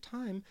nicer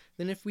time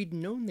than if we'd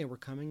known they were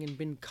coming and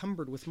been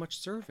cumbered with much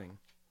serving.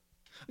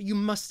 You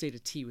must stay to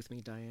tea with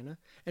me, Diana,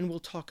 and we'll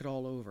talk it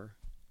all over."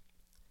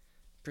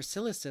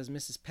 "Priscilla says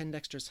Mrs.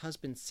 Pendexter's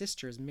husband's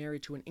sister is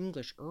married to an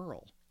English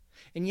earl,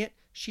 and yet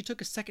she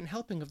took a second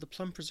helping of the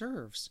plum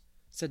preserves,"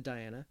 said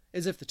Diana,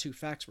 as if the two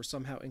facts were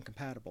somehow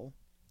incompatible.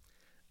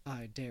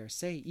 "I dare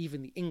say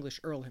even the English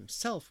earl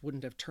himself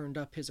wouldn't have turned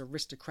up his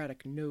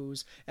aristocratic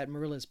nose at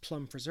Marilla's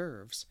plum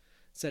preserves,"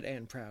 said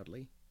Anne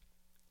proudly.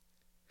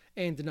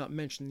 Anne did not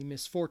mention the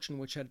misfortune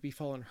which had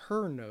befallen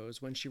her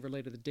nose when she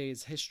related the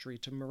day's history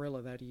to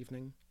Marilla that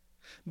evening,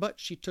 but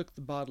she took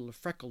the bottle of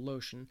freckle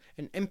lotion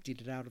and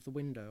emptied it out of the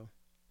window.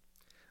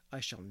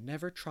 "I shall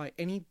never try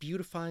any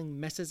beautifying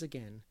messes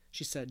again,"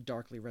 she said,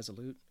 darkly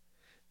resolute.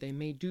 "They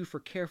may do for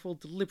careful,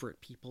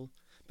 deliberate people,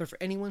 but for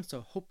anyone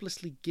so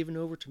hopelessly given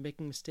over to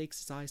making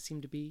mistakes as I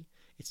seem to be,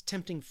 it's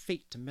tempting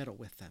fate to meddle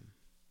with them."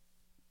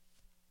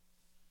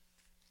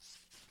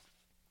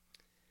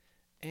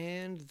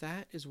 And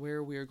that is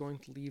where we are going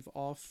to leave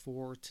off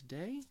for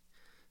today.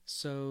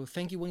 So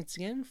thank you once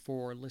again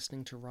for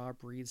listening to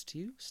Rob Reads to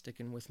You,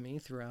 sticking with me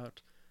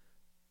throughout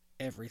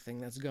everything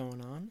that's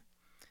going on.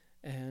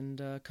 And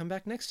come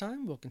back next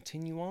time. We'll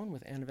continue on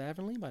with Anne of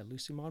Avonlea by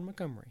Lucy Maud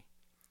Montgomery.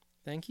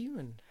 Thank you,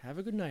 and have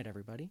a good night,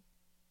 everybody.